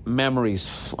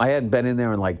memories. I hadn't been in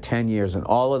there in like 10 years, and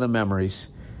all of the memories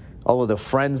all of the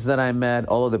friends that I met,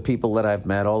 all of the people that I've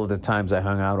met, all of the times I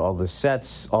hung out, all the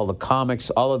sets, all the comics,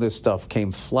 all of this stuff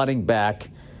came flooding back.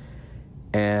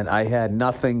 And I had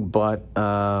nothing but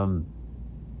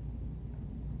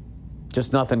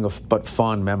just nothing but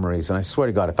fond memories. And I swear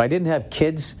to God, if I didn't have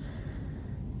kids,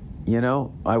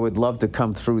 I would love to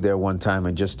come through there one time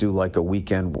and just do like a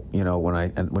weekend,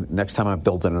 next time I'm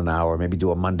building an hour, maybe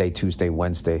do a Monday, Tuesday,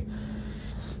 Wednesday.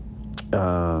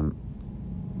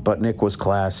 But Nick was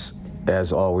class,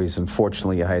 as always.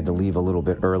 Unfortunately, I had to leave a little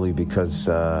bit early because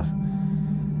I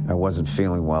wasn't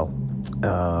feeling well.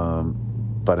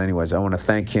 But anyways, I want to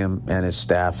thank him and his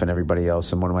staff and everybody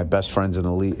else. And one of my best friends in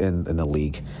the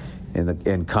league,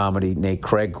 in comedy, Nate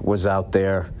Craig, was out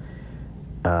there.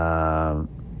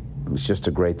 It was just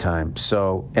a great time.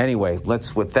 So anyway, let's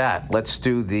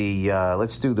do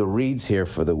the reads here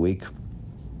for the week.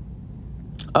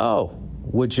 Oh,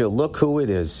 would you look who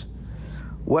it is?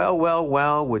 Well,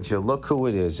 would you look who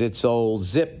it is? It's old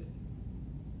ZipRecruiter.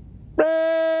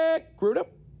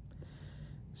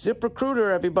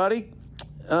 ZipRecruiter, everybody.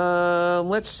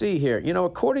 Let's see here.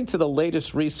 According to the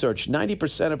latest research,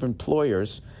 90% of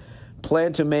employers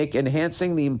plan to make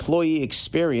enhancing the employee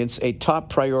experience a top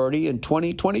priority in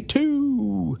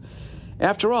 2022.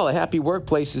 After all, a happy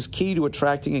workplace is key to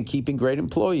attracting and keeping great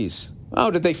employees.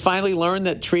 Oh, did they finally learn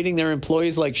that treating their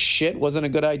employees like shit wasn't a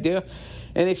good idea?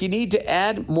 And if you need to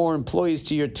add more employees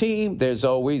to your team, there's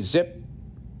always Zip.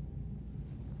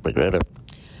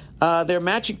 Their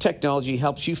matching technology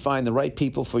helps you find the right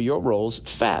people for your roles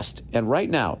fast. And right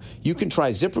now, you can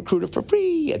try ZipRecruiter for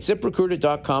free at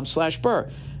ZipRecruiter.com/Burr.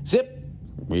 Zip.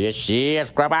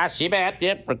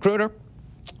 Recruiter.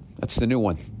 That's the new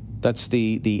one. That's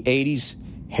the 80s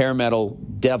hair metal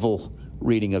devil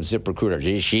reading of ZipRecruiter.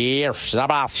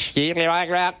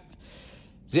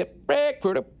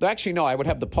 ZipRecruiter. Actually, no, I would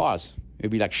have the pause. It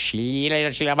would be like,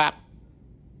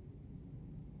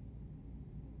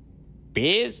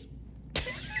 Biz.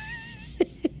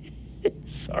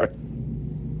 Sorry.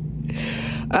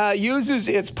 Uses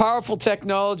its powerful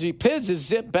technology. Piz is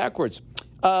zip backwards.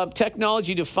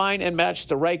 Technology to find and match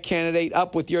the right candidate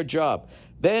up with your job.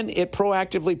 Then it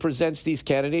proactively presents these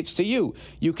candidates to you.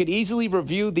 You can easily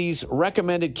review these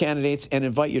recommended candidates and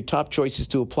invite your top choices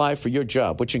to apply for your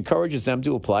job, which encourages them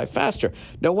to apply faster.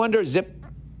 No wonder Zip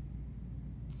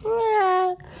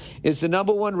is the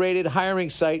number one rated hiring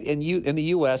site in the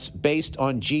U.S. based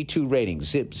on G2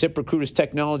 ratings. ZipRecruiter's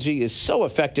technology is so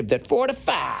effective that 4 to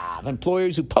 5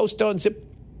 employers who post on ZipRecruiter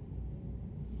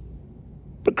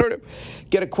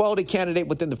get a quality candidate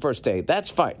within the first day. That's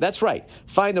fine. That's right.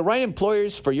 Find the right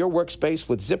employers for your workspace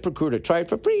with ZipRecruiter. Try it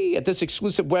for free at this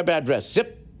exclusive web address,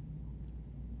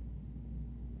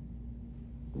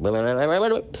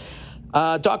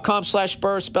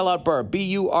 .com/Burr, spell out Burr,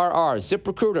 BURR,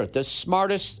 ZipRecruiter, the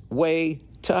smartest way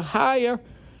to hire.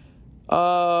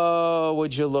 Oh,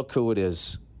 would you look who it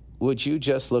is? Would you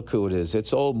just look who it is?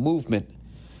 It's old Movement.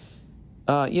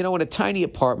 In a tiny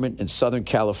apartment in Southern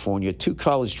California, 2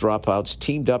 college dropouts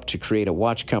teamed up to create a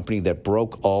watch company that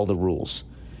broke all the rules.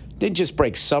 Didn't just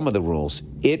break some of the rules.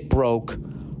 It broke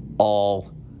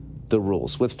all the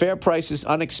rules. With fair prices,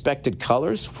 unexpected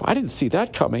colors, I didn't see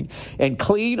that coming, and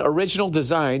clean original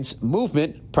designs,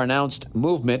 Movement, pronounced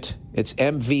movement, it's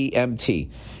MVMT,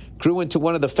 grew into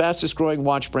one of the fastest growing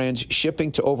watch brands,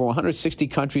 shipping to over 160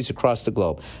 countries across the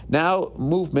globe. Now,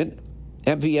 Movement,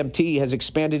 MVMT, has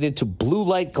expanded into blue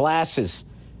light glasses,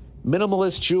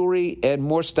 minimalist jewelry, and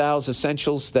more styles,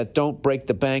 essentials that don't break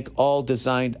the bank, all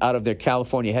designed out of their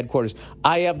California headquarters.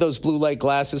 I have those blue light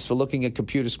glasses for looking at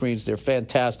computer screens. They're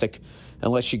fantastic,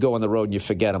 unless you go on the road and you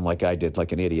forget them like I did,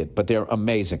 like an idiot. But they're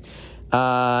amazing.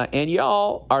 And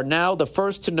y'all are now the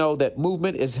first to know that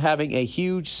Movement is having a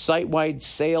huge site-wide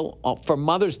sale for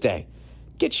Mother's Day.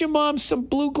 Get your mom some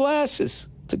blue glasses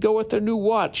to go with their new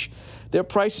watch. Their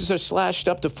prices are slashed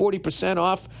up to 40%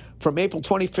 off from April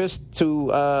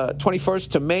 21st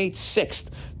to May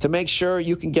 6th to make sure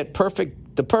you can get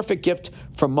the perfect gift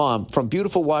for mom, from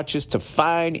beautiful watches to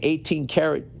fine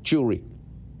 18-karat jewelry.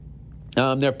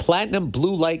 Their platinum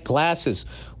blue light glasses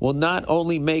will not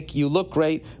only make you look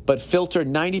great, but filter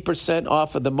 90%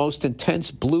 off of the most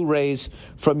intense blue rays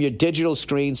from your digital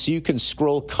screen so you can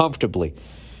scroll comfortably.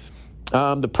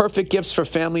 The perfect gifts for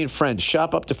family and friends.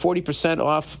 Shop up to 40%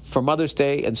 off for Mother's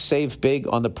Day and save big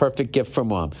on the perfect gift for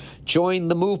mom. Join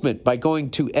the movement by going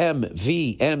to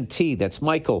MVMT, that's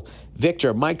Michael,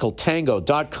 Victor, Michael,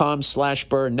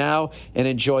 Tango.com/Burr now and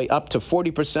enjoy up to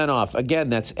 40% off. Again,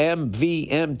 that's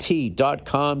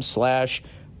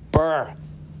MVMT.com/Burr.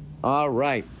 All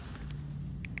right.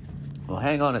 Well,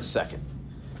 hang on a second.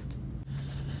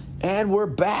 And we're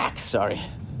back. Sorry.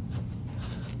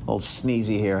 Old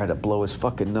Sneezy here had to blow his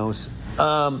fucking nose.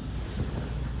 All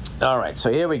right, so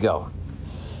here we go.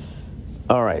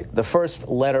 All right, the first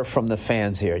letter from the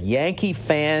fans here. The Yankee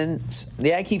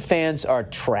fans are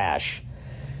trash.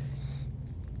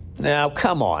 Now,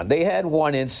 come on. They had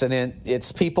one incident.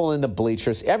 It's people in the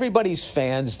bleachers. Everybody's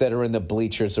fans that are in the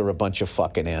bleachers are a bunch of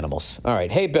fucking animals. All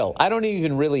right, hey, Bill, I don't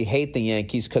even really hate the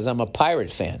Yankees because I'm a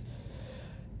Pirate fan.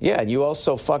 Yeah, and you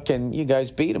also you guys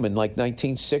beat them in like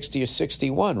 1960 or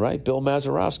 61, right? Bill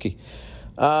Mazeroski.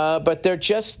 But they're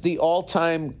just the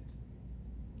all-time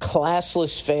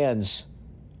classless fans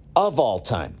of all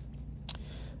time.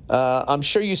 I'm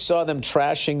sure you saw them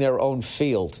trashing their own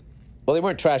field. Well, they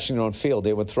weren't trashing their own field.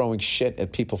 They were throwing shit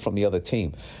at people from the other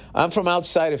team. I'm from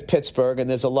outside of Pittsburgh, and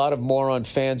there's a lot of moron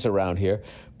fans around here,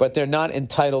 but they're not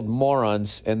entitled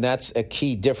morons, and that's a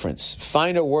key difference.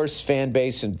 Find a worse fan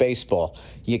base in baseball.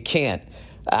 You can't.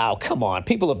 Oh, come on.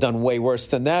 People have done way worse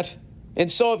than that.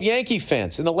 And so have Yankee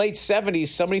fans. In the late 70s,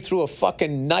 somebody threw a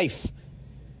fucking knife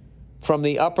from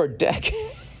the upper deck.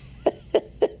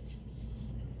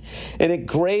 And it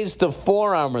grazed the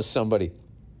forearm of somebody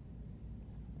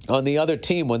on the other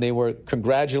team when they were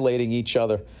congratulating each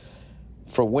other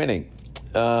for winning.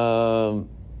 And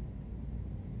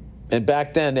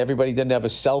back then, everybody didn't have a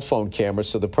cell phone camera,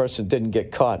 so the person didn't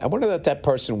get caught. I wonder what that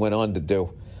person went on to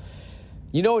do.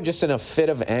 You know, just in a fit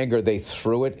of anger, they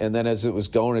threw it, and then as it was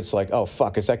going, it's like, oh,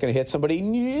 fuck, is that going to hit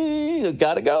somebody?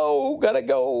 Gotta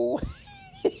go.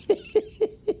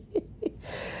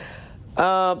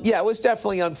 Yeah, it was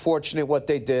definitely unfortunate what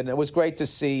they did. It was great to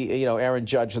see, Aaron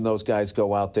Judge and those guys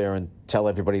go out there and tell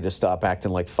everybody to stop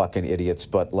acting like fucking idiots.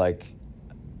 But, no,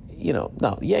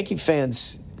 Yankee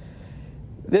fans,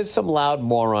 there's some loud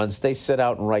morons. They sit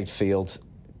out in right field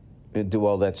and do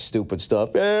all that stupid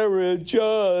stuff. Aaron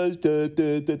Judge,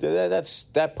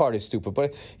 that part is stupid.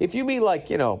 But if you mean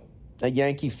a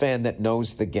Yankee fan that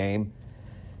knows the game,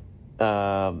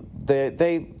 they're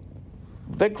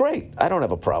great. I don't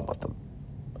have a problem with them.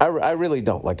 I really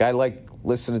don't. I like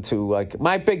listening to,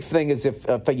 my big thing is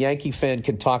if a Yankee fan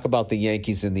can talk about the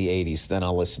Yankees in the 80s, then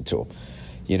I'll listen to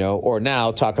them, or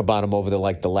now talk about them over the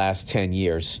last 10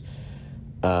 years.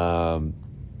 I've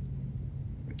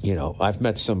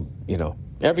met some,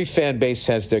 every fan base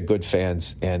has their good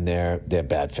fans and their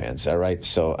bad fans, all right?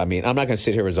 So, I'm not going to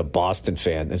sit here as a Boston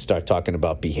fan and start talking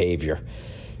about behavior,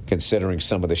 considering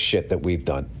some of the shit that we've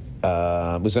done.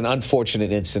 It was an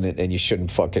unfortunate incident, and you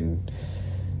shouldn't fucking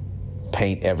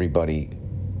paint everybody,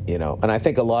 And I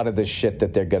think a lot of the shit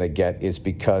that they're going to get is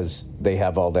because they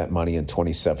have all that money in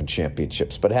 27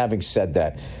 championships. But having said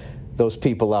that, those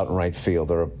people out in right field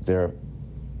they're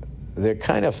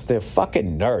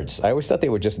fucking nerds. I always thought they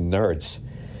were just nerds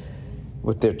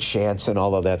with their chants and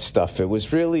all of that stuff. It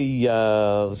was really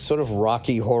sort of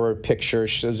Rocky Horror Picture.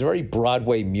 It was very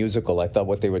Broadway musical. I thought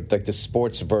what they were like the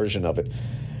sports version of it.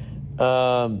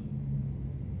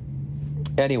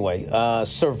 Anyway,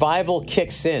 survival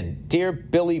kicks in. Dear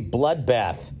Billy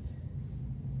Bloodbath,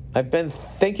 I've been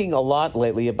thinking a lot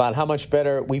lately about how much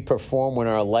better we perform when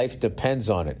our life depends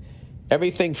on it.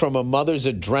 Everything from a mother's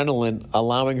adrenaline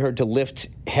allowing her to lift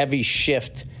heavy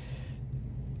shift.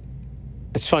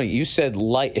 It's funny, you said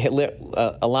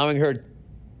allowing her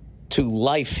to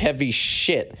life heavy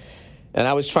shit. And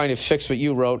I was trying to fix what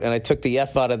you wrote, and I took the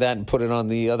F out of that and put it on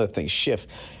the other thing, shift.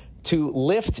 To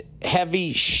lift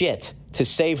heavy shit to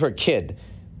save her kid.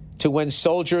 To when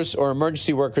soldiers or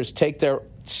emergency workers take their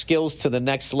skills to the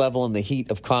next level in the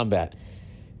heat of combat.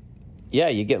 Yeah,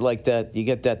 you get like that. You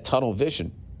get that tunnel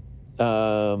vision.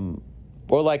 Or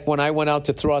like when I went out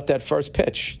to throw out that first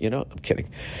pitch. I'm kidding,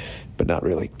 but not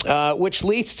really. Which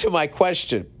leads to my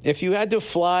question. If you had to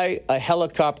fly a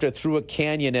helicopter through a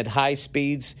canyon at high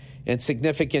speeds and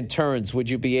significant turns, would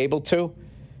you be able to?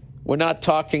 We're not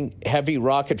talking heavy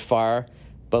rocket fire,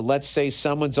 but let's say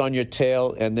someone's on your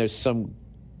tail and there's some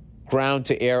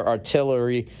ground-to-air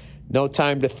artillery. No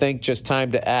time to think, just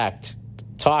time to act.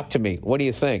 Talk to me. What do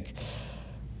you think?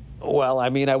 Well, I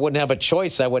wouldn't have a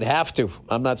choice. I would have to.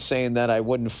 I'm not saying that I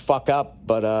wouldn't fuck up,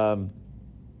 but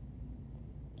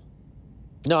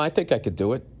no, I think I could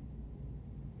do it.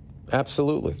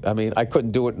 Absolutely. I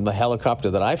couldn't do it in the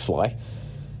helicopter that I fly.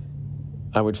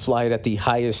 I would fly it at the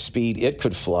highest speed it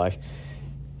could fly.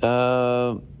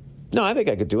 No, I think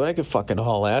I could do it. I could fucking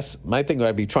haul ass. My thing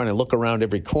would be trying to look around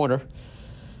every corner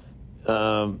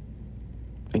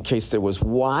in case there was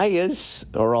wires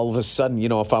or all of a sudden,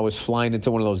 if I was flying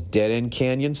into one of those dead-end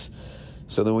canyons.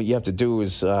 So then what you have to do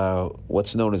is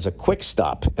what's known as a quick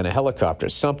stop in a helicopter,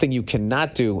 something you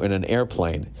cannot do in an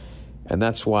airplane. And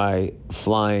that's why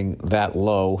flying that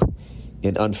low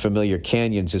in unfamiliar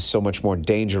canyons is so much more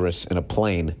dangerous in a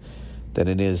plane than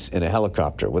it is in a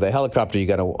helicopter. With a helicopter, you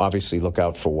got to obviously look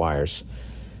out for wires.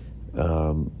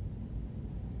 I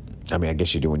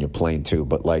guess you do in your plane too,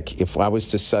 but like if I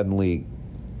was to suddenly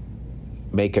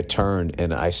make a turn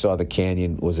and I saw the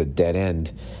canyon was a dead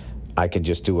end, I can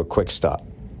just do a quick stop.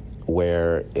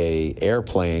 Where a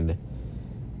airplane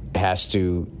has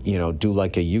to, do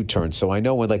like a U-turn. So I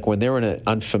know when they're in an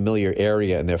unfamiliar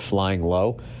area and they're flying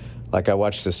low, like I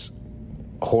watched this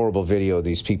horrible video of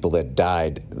these people that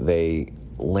died. They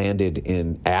landed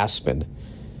in Aspen.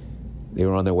 They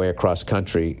were on their way across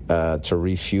country to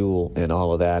refuel and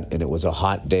all of that, and it was a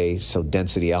hot day, so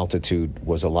density altitude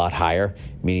was a lot higher,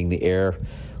 meaning the air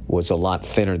was a lot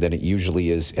thinner than it usually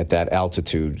is at that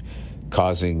altitude,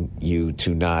 causing you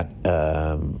to not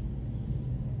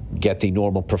get the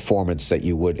normal performance that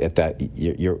you would at that.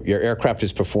 Your aircraft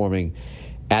is performing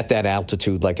at that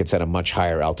altitude like it's at a much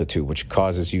higher altitude, which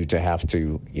causes you to have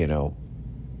to,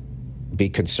 be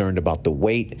concerned about the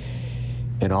weight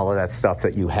and all of that stuff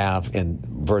that you have, and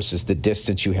versus the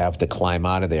distance you have to climb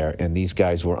out of there. And these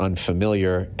guys were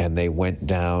unfamiliar, and they went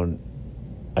down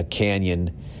a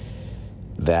canyon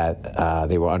that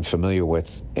they were unfamiliar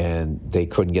with, and they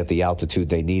couldn't get the altitude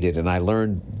they needed. And I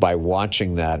learned by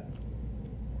watching that.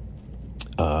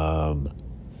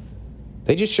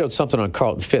 They just showed something on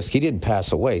Carlton Fisk. He didn't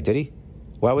pass away, did he?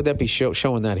 Why would that be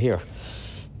showing that here?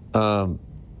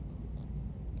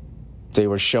 They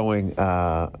were showing...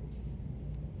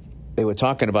 They were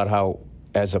talking about how,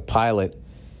 as a pilot,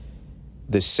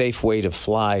 the safe way to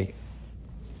fly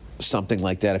something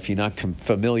like that, if you're not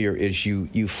familiar, is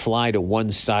you fly to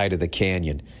one side of the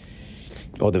canyon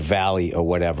or the valley or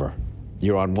whatever.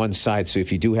 You're on one side, so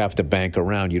if you do have to bank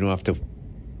around, you don't have to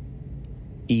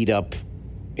eat up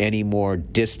any more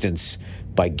distance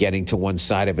by getting to one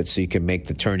side of it so you can make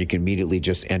the turn. You can immediately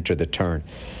just enter the turn.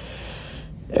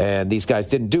 And these guys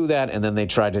didn't do that, and then they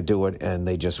tried to do it, and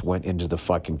they just went into the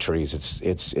fucking trees.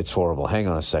 It's horrible. Hang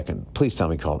on a second. Please tell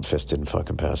me Carlton Fisk didn't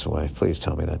fucking pass away. Please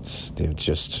tell me that.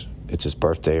 It's his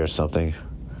birthday or something.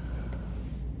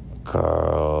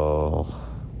 Carlton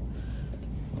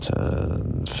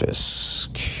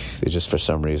Fisk. They just, for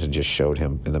some reason, just showed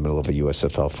him in the middle of a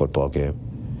USFL football game.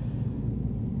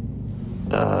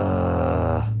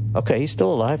 Okay, he's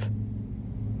still alive.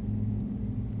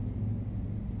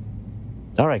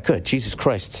 All right, good. Jesus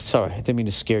Christ. Sorry, I didn't mean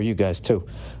to scare you guys, too.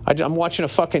 I'm watching a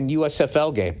fucking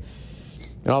USFL game.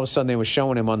 And all of a sudden, they were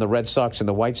showing him on the Red Sox and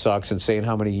the White Sox and saying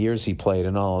how many years he played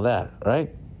and all of that, right?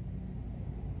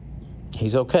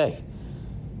 He's okay.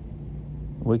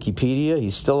 Wikipedia,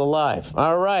 he's still alive.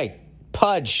 All right,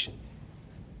 Pudge.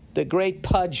 The great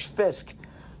Pudge Fisk.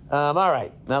 All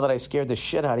right, now that I scared the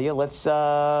shit out of you, let's...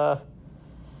 So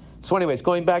anyways,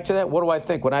 going back to that, what do I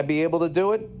think? Would I be able to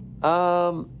do it?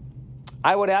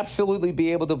 I would absolutely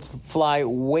be able to fly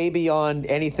way beyond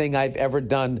anything I've ever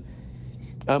done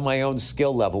on my own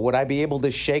skill level. Would I be able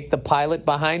to shake the pilot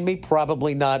behind me?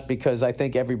 Probably not, because I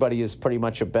think everybody is pretty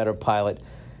much a better pilot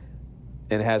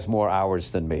and has more hours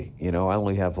than me. I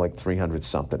only have like 300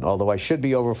 something, although I should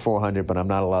be over 400, but I'm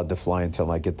not allowed to fly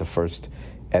until I get the first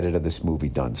edit of this movie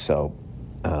done. So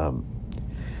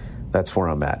that's where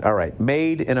I'm at. All right,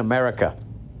 Made in America.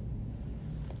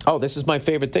 Oh, this is my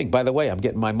favorite thing. By the way, I'm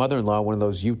getting my mother-in-law one of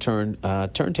those U-turn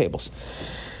turntables.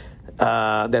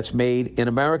 That's made in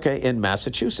America in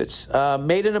Massachusetts.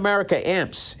 Made in America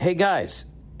amps. Hey, guys,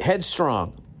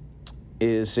 Headstrong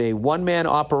is a one-man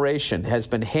operation, has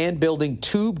been hand-building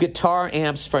tube guitar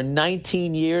amps for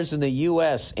 19 years in the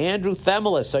U.S. Andrew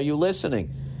Themelis, are you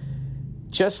listening?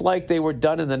 Just like they were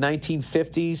done in the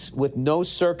 1950s with no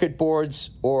circuit boards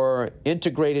or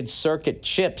integrated circuit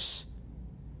chips.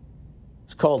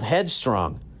 It's called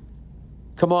Headstrong.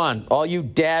 Come on, all you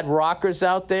dad rockers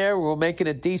out there who are making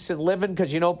a decent living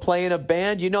because you don't play in a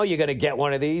band, you're going to get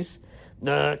one of these.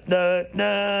 Nah, nah,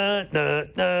 nah, nah,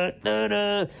 nah, nah,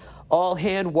 nah. All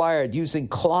hand-wired using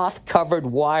cloth-covered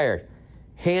wire.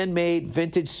 Handmade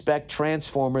vintage spec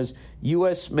transformers,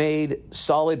 U.S.-made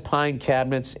solid pine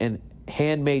cabinets, and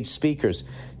handmade speakers.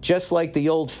 Just like the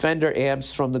old Fender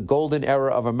amps from the golden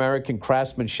era of American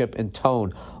craftsmanship and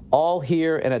tone. All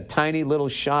here in a tiny little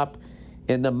shop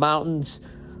in the mountains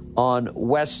on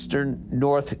western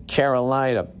North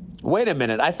Carolina. Wait a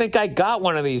minute. I think I got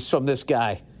one of these from this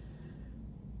guy.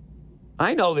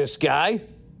 I know this guy.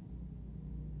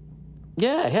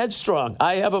 Yeah, Headstrong.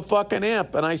 I have a fucking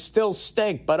amp, and I still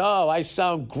stink. But, I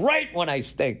sound great when I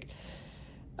stink.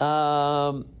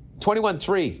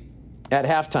 21.3 at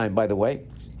halftime, by the way.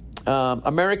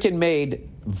 American-made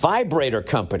vibrator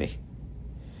company.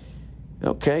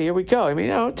 Okay, here we go.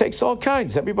 It takes all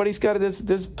kinds. Everybody's got it.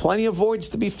 There's plenty of voids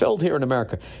to be filled here in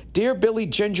America. Dear Billy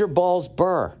Ginger Balls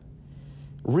Burr,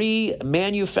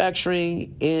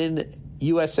 Remanufacturing in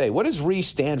USA. What does re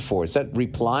stand for? Is that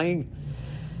replying?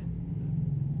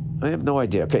 I have no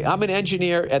idea. Okay, I'm an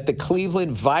engineer at the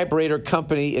Cleveland Vibrator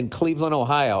Company in Cleveland,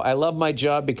 Ohio. I love my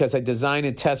job because I design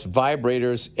and test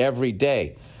vibrators every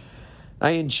day.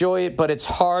 I enjoy it, but it's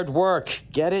hard work.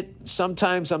 Get it?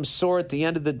 Sometimes I'm sore at the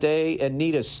end of the day and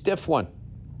need a stiff one.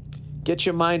 Get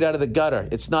your mind out of the gutter.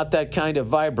 It's not that kind of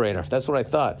vibrator. That's what I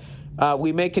thought.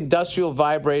 We make industrial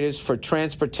vibrators for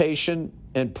transportation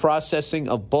and processing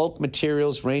of bulk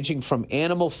materials ranging from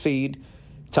animal feed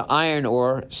to iron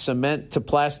ore, cement to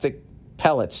plastic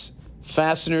pellets,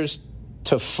 fasteners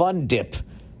to fun dip.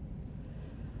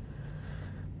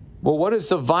 Well, what does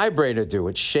the vibrator do?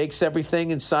 It shakes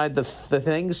everything inside the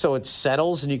thing so it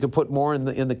settles and you can put more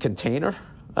in the container?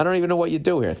 I don't even know what you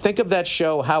do here. Think of that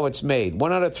show, How It's Made.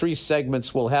 1 out of 3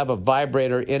 segments will have a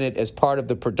vibrator in it as part of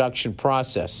the production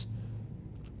process.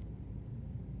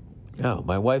 Oh,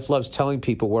 my wife loves telling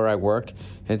people where I work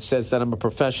and says that I'm a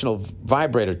professional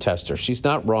vibrator tester. She's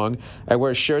not wrong. I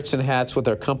wear shirts and hats with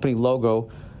our company logo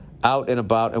out and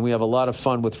about, and we have a lot of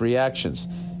fun with reactions.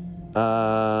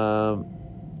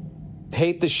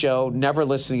 Hate the show. Never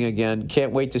listening again.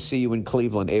 Can't wait to see you in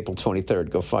Cleveland, April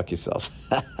 23rd. Go fuck yourself.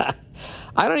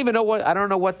 I don't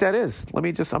know what that is. I'm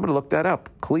going to look that up.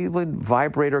 Cleveland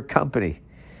Vibrator Company.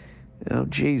 Oh,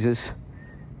 Jesus.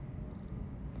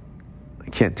 I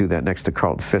can't do that next to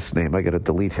Carlton Fisk's name. I got to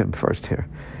delete him first here.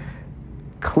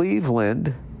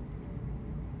 Cleveland.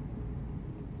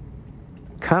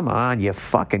 Come on, you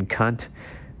fucking cunt.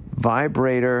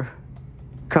 Vibrator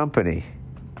Company.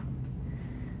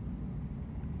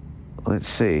 Let's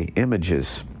see.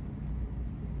 Images.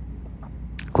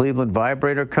 Cleveland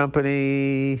Vibrator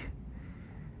Company.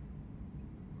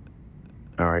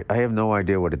 All right. I have no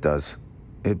idea what it does.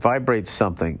 It vibrates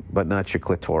something, but not your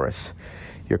clitoris.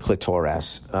 Your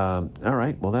clitoris. All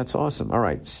right. Well, that's awesome. All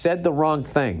right. Said the wrong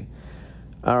thing.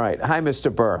 All right. Hi,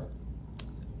 Mr. Burr.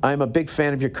 I'm a big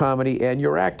fan of your comedy and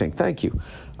your acting. Thank you.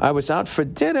 I was out for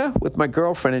dinner with my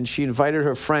girlfriend, and she invited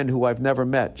her friend who I've never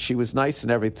met. She was nice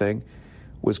and everything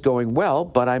was going well,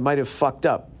 but I might have fucked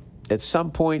up. At some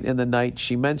point in the night,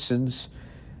 she mentions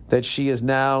that she is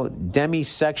now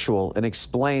demisexual and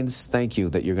explains, thank you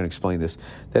that you're going to explain this,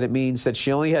 that it means that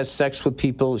she only has sex with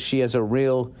people she has a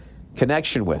real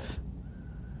connection with.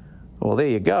 Well, there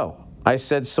you go. I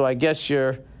said, so I guess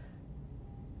you're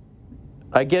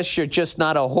just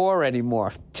not a whore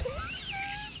anymore.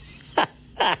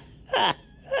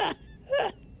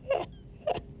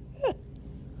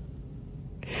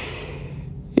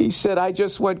 He said, I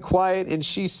just went quiet and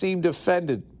she seemed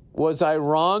offended. Was I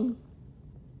wrong?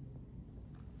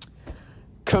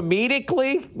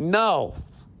 Comedically? No.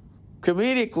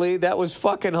 Comedically, that was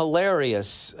fucking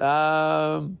hilarious.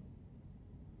 And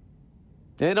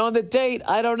on the date,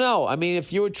 I don't know. I mean,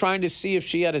 if you were trying to see if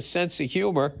she had a sense of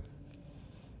humor,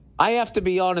 I have to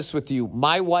be honest with you.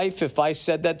 My wife, if I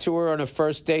said that to her on a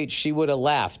first date, she would have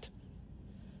laughed.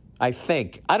 I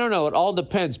think. I don't know. It all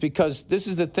depends because this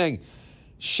is the thing.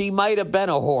 She might have been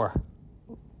a whore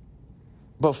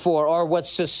before, or what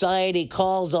society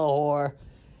calls a whore.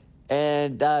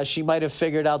 And she might have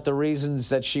figured out the reasons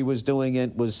that she was doing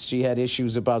it was she had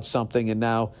issues about something. And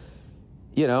now,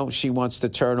 you know, she wants to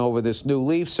turn over this new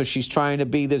leaf. So she's trying to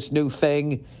be this new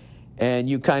thing. And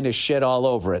you kind of shit all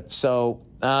over it. So,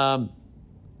 I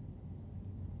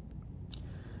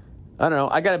don't know.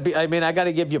 I got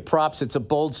to give you props. It's a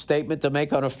bold statement to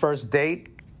make on a first date.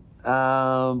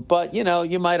 But, you know,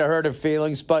 you might have hurt her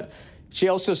feelings, but she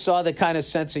also saw the kind of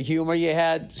sense of humor you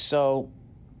had. So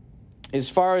as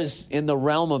far as in the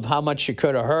realm of how much you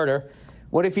could have hurt her,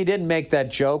 what if you didn't make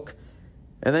that joke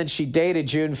and then she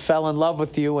dated you and fell in love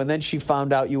with you and then she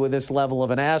found out you were this level of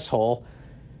an asshole?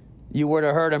 You would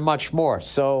have hurt her much more.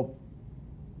 So,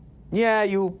 yeah,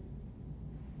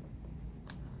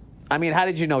 how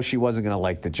did you know she wasn't going to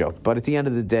like the joke? But at the end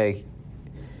of the day,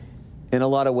 in a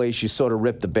lot of ways, she sort of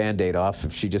ripped the Band-Aid off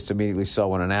if she just immediately saw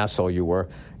what an asshole you were.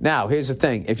 Now, here's the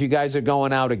thing. If you guys are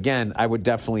going out again, I would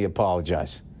definitely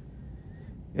apologize.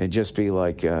 And just be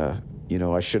like, I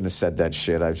shouldn't have said that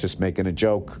shit. I was just making a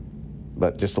joke.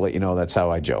 But just to let you know, that's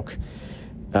how I joke.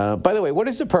 By the way, what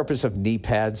is the purpose of knee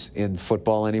pads in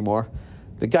football anymore?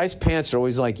 The guys' pants are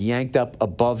always like yanked up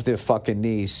above their fucking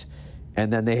knees.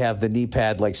 And then they have the knee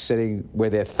pad like sitting where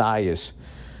their thigh is.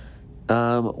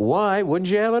 Why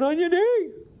wouldn't you have it on your knee?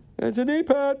 It's a knee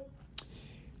pad.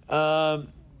 All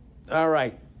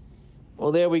right.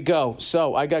 Well, there we go.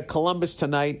 So I got Columbus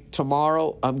tonight.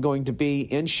 Tomorrow I'm going to be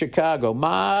in Chicago.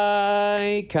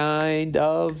 My kind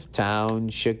of town.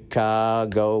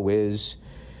 Chicago is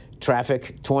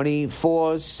traffic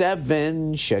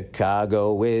 24/7.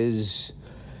 Chicago is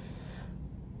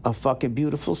a fucking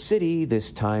beautiful city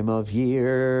this time of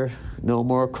year. No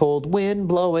more cold wind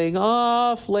blowing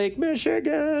off Lake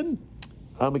Michigan.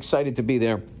 I'm excited to be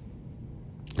there.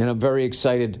 And I'm very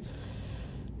excited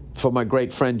for my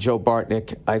great friend Joe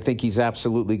Bartnick. I think he's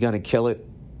absolutely going to kill it.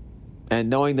 And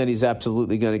knowing that he's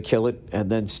absolutely going to kill it and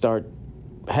then start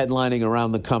headlining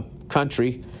around the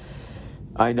country,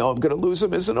 I know I'm going to lose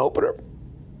him as an opener.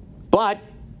 But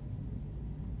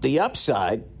the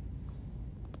upside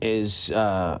is,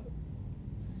 he'll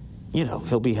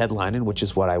be headlining, which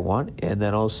is what I want. And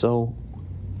then also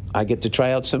I get to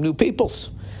try out some new peoples.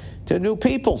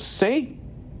 See?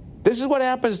 This is what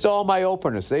happens to all my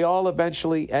openers. They all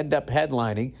eventually end up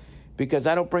headlining because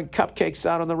I don't bring cupcakes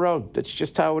out on the road. That's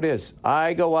just how it is.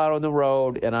 I go out on the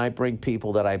road and I bring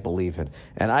people that I believe in.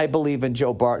 And I believe in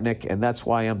Joe Bartnick, and that's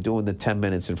why I'm doing the 10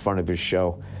 minutes in front of his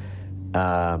show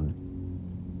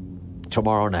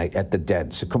tomorrow night at the Den.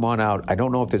 So come on out. I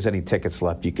don't know if there's any tickets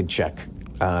left. You can check.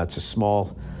 It's a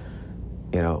small,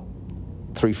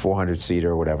 300-400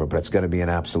 seater or whatever, but it's going to be an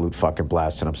absolute fucking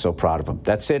blast, and I'm so proud of him.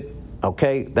 That's it.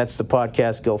 Okay, that's the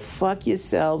podcast. Go fuck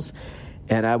yourselves,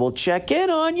 and I will check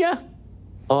in on you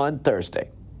on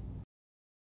Thursday.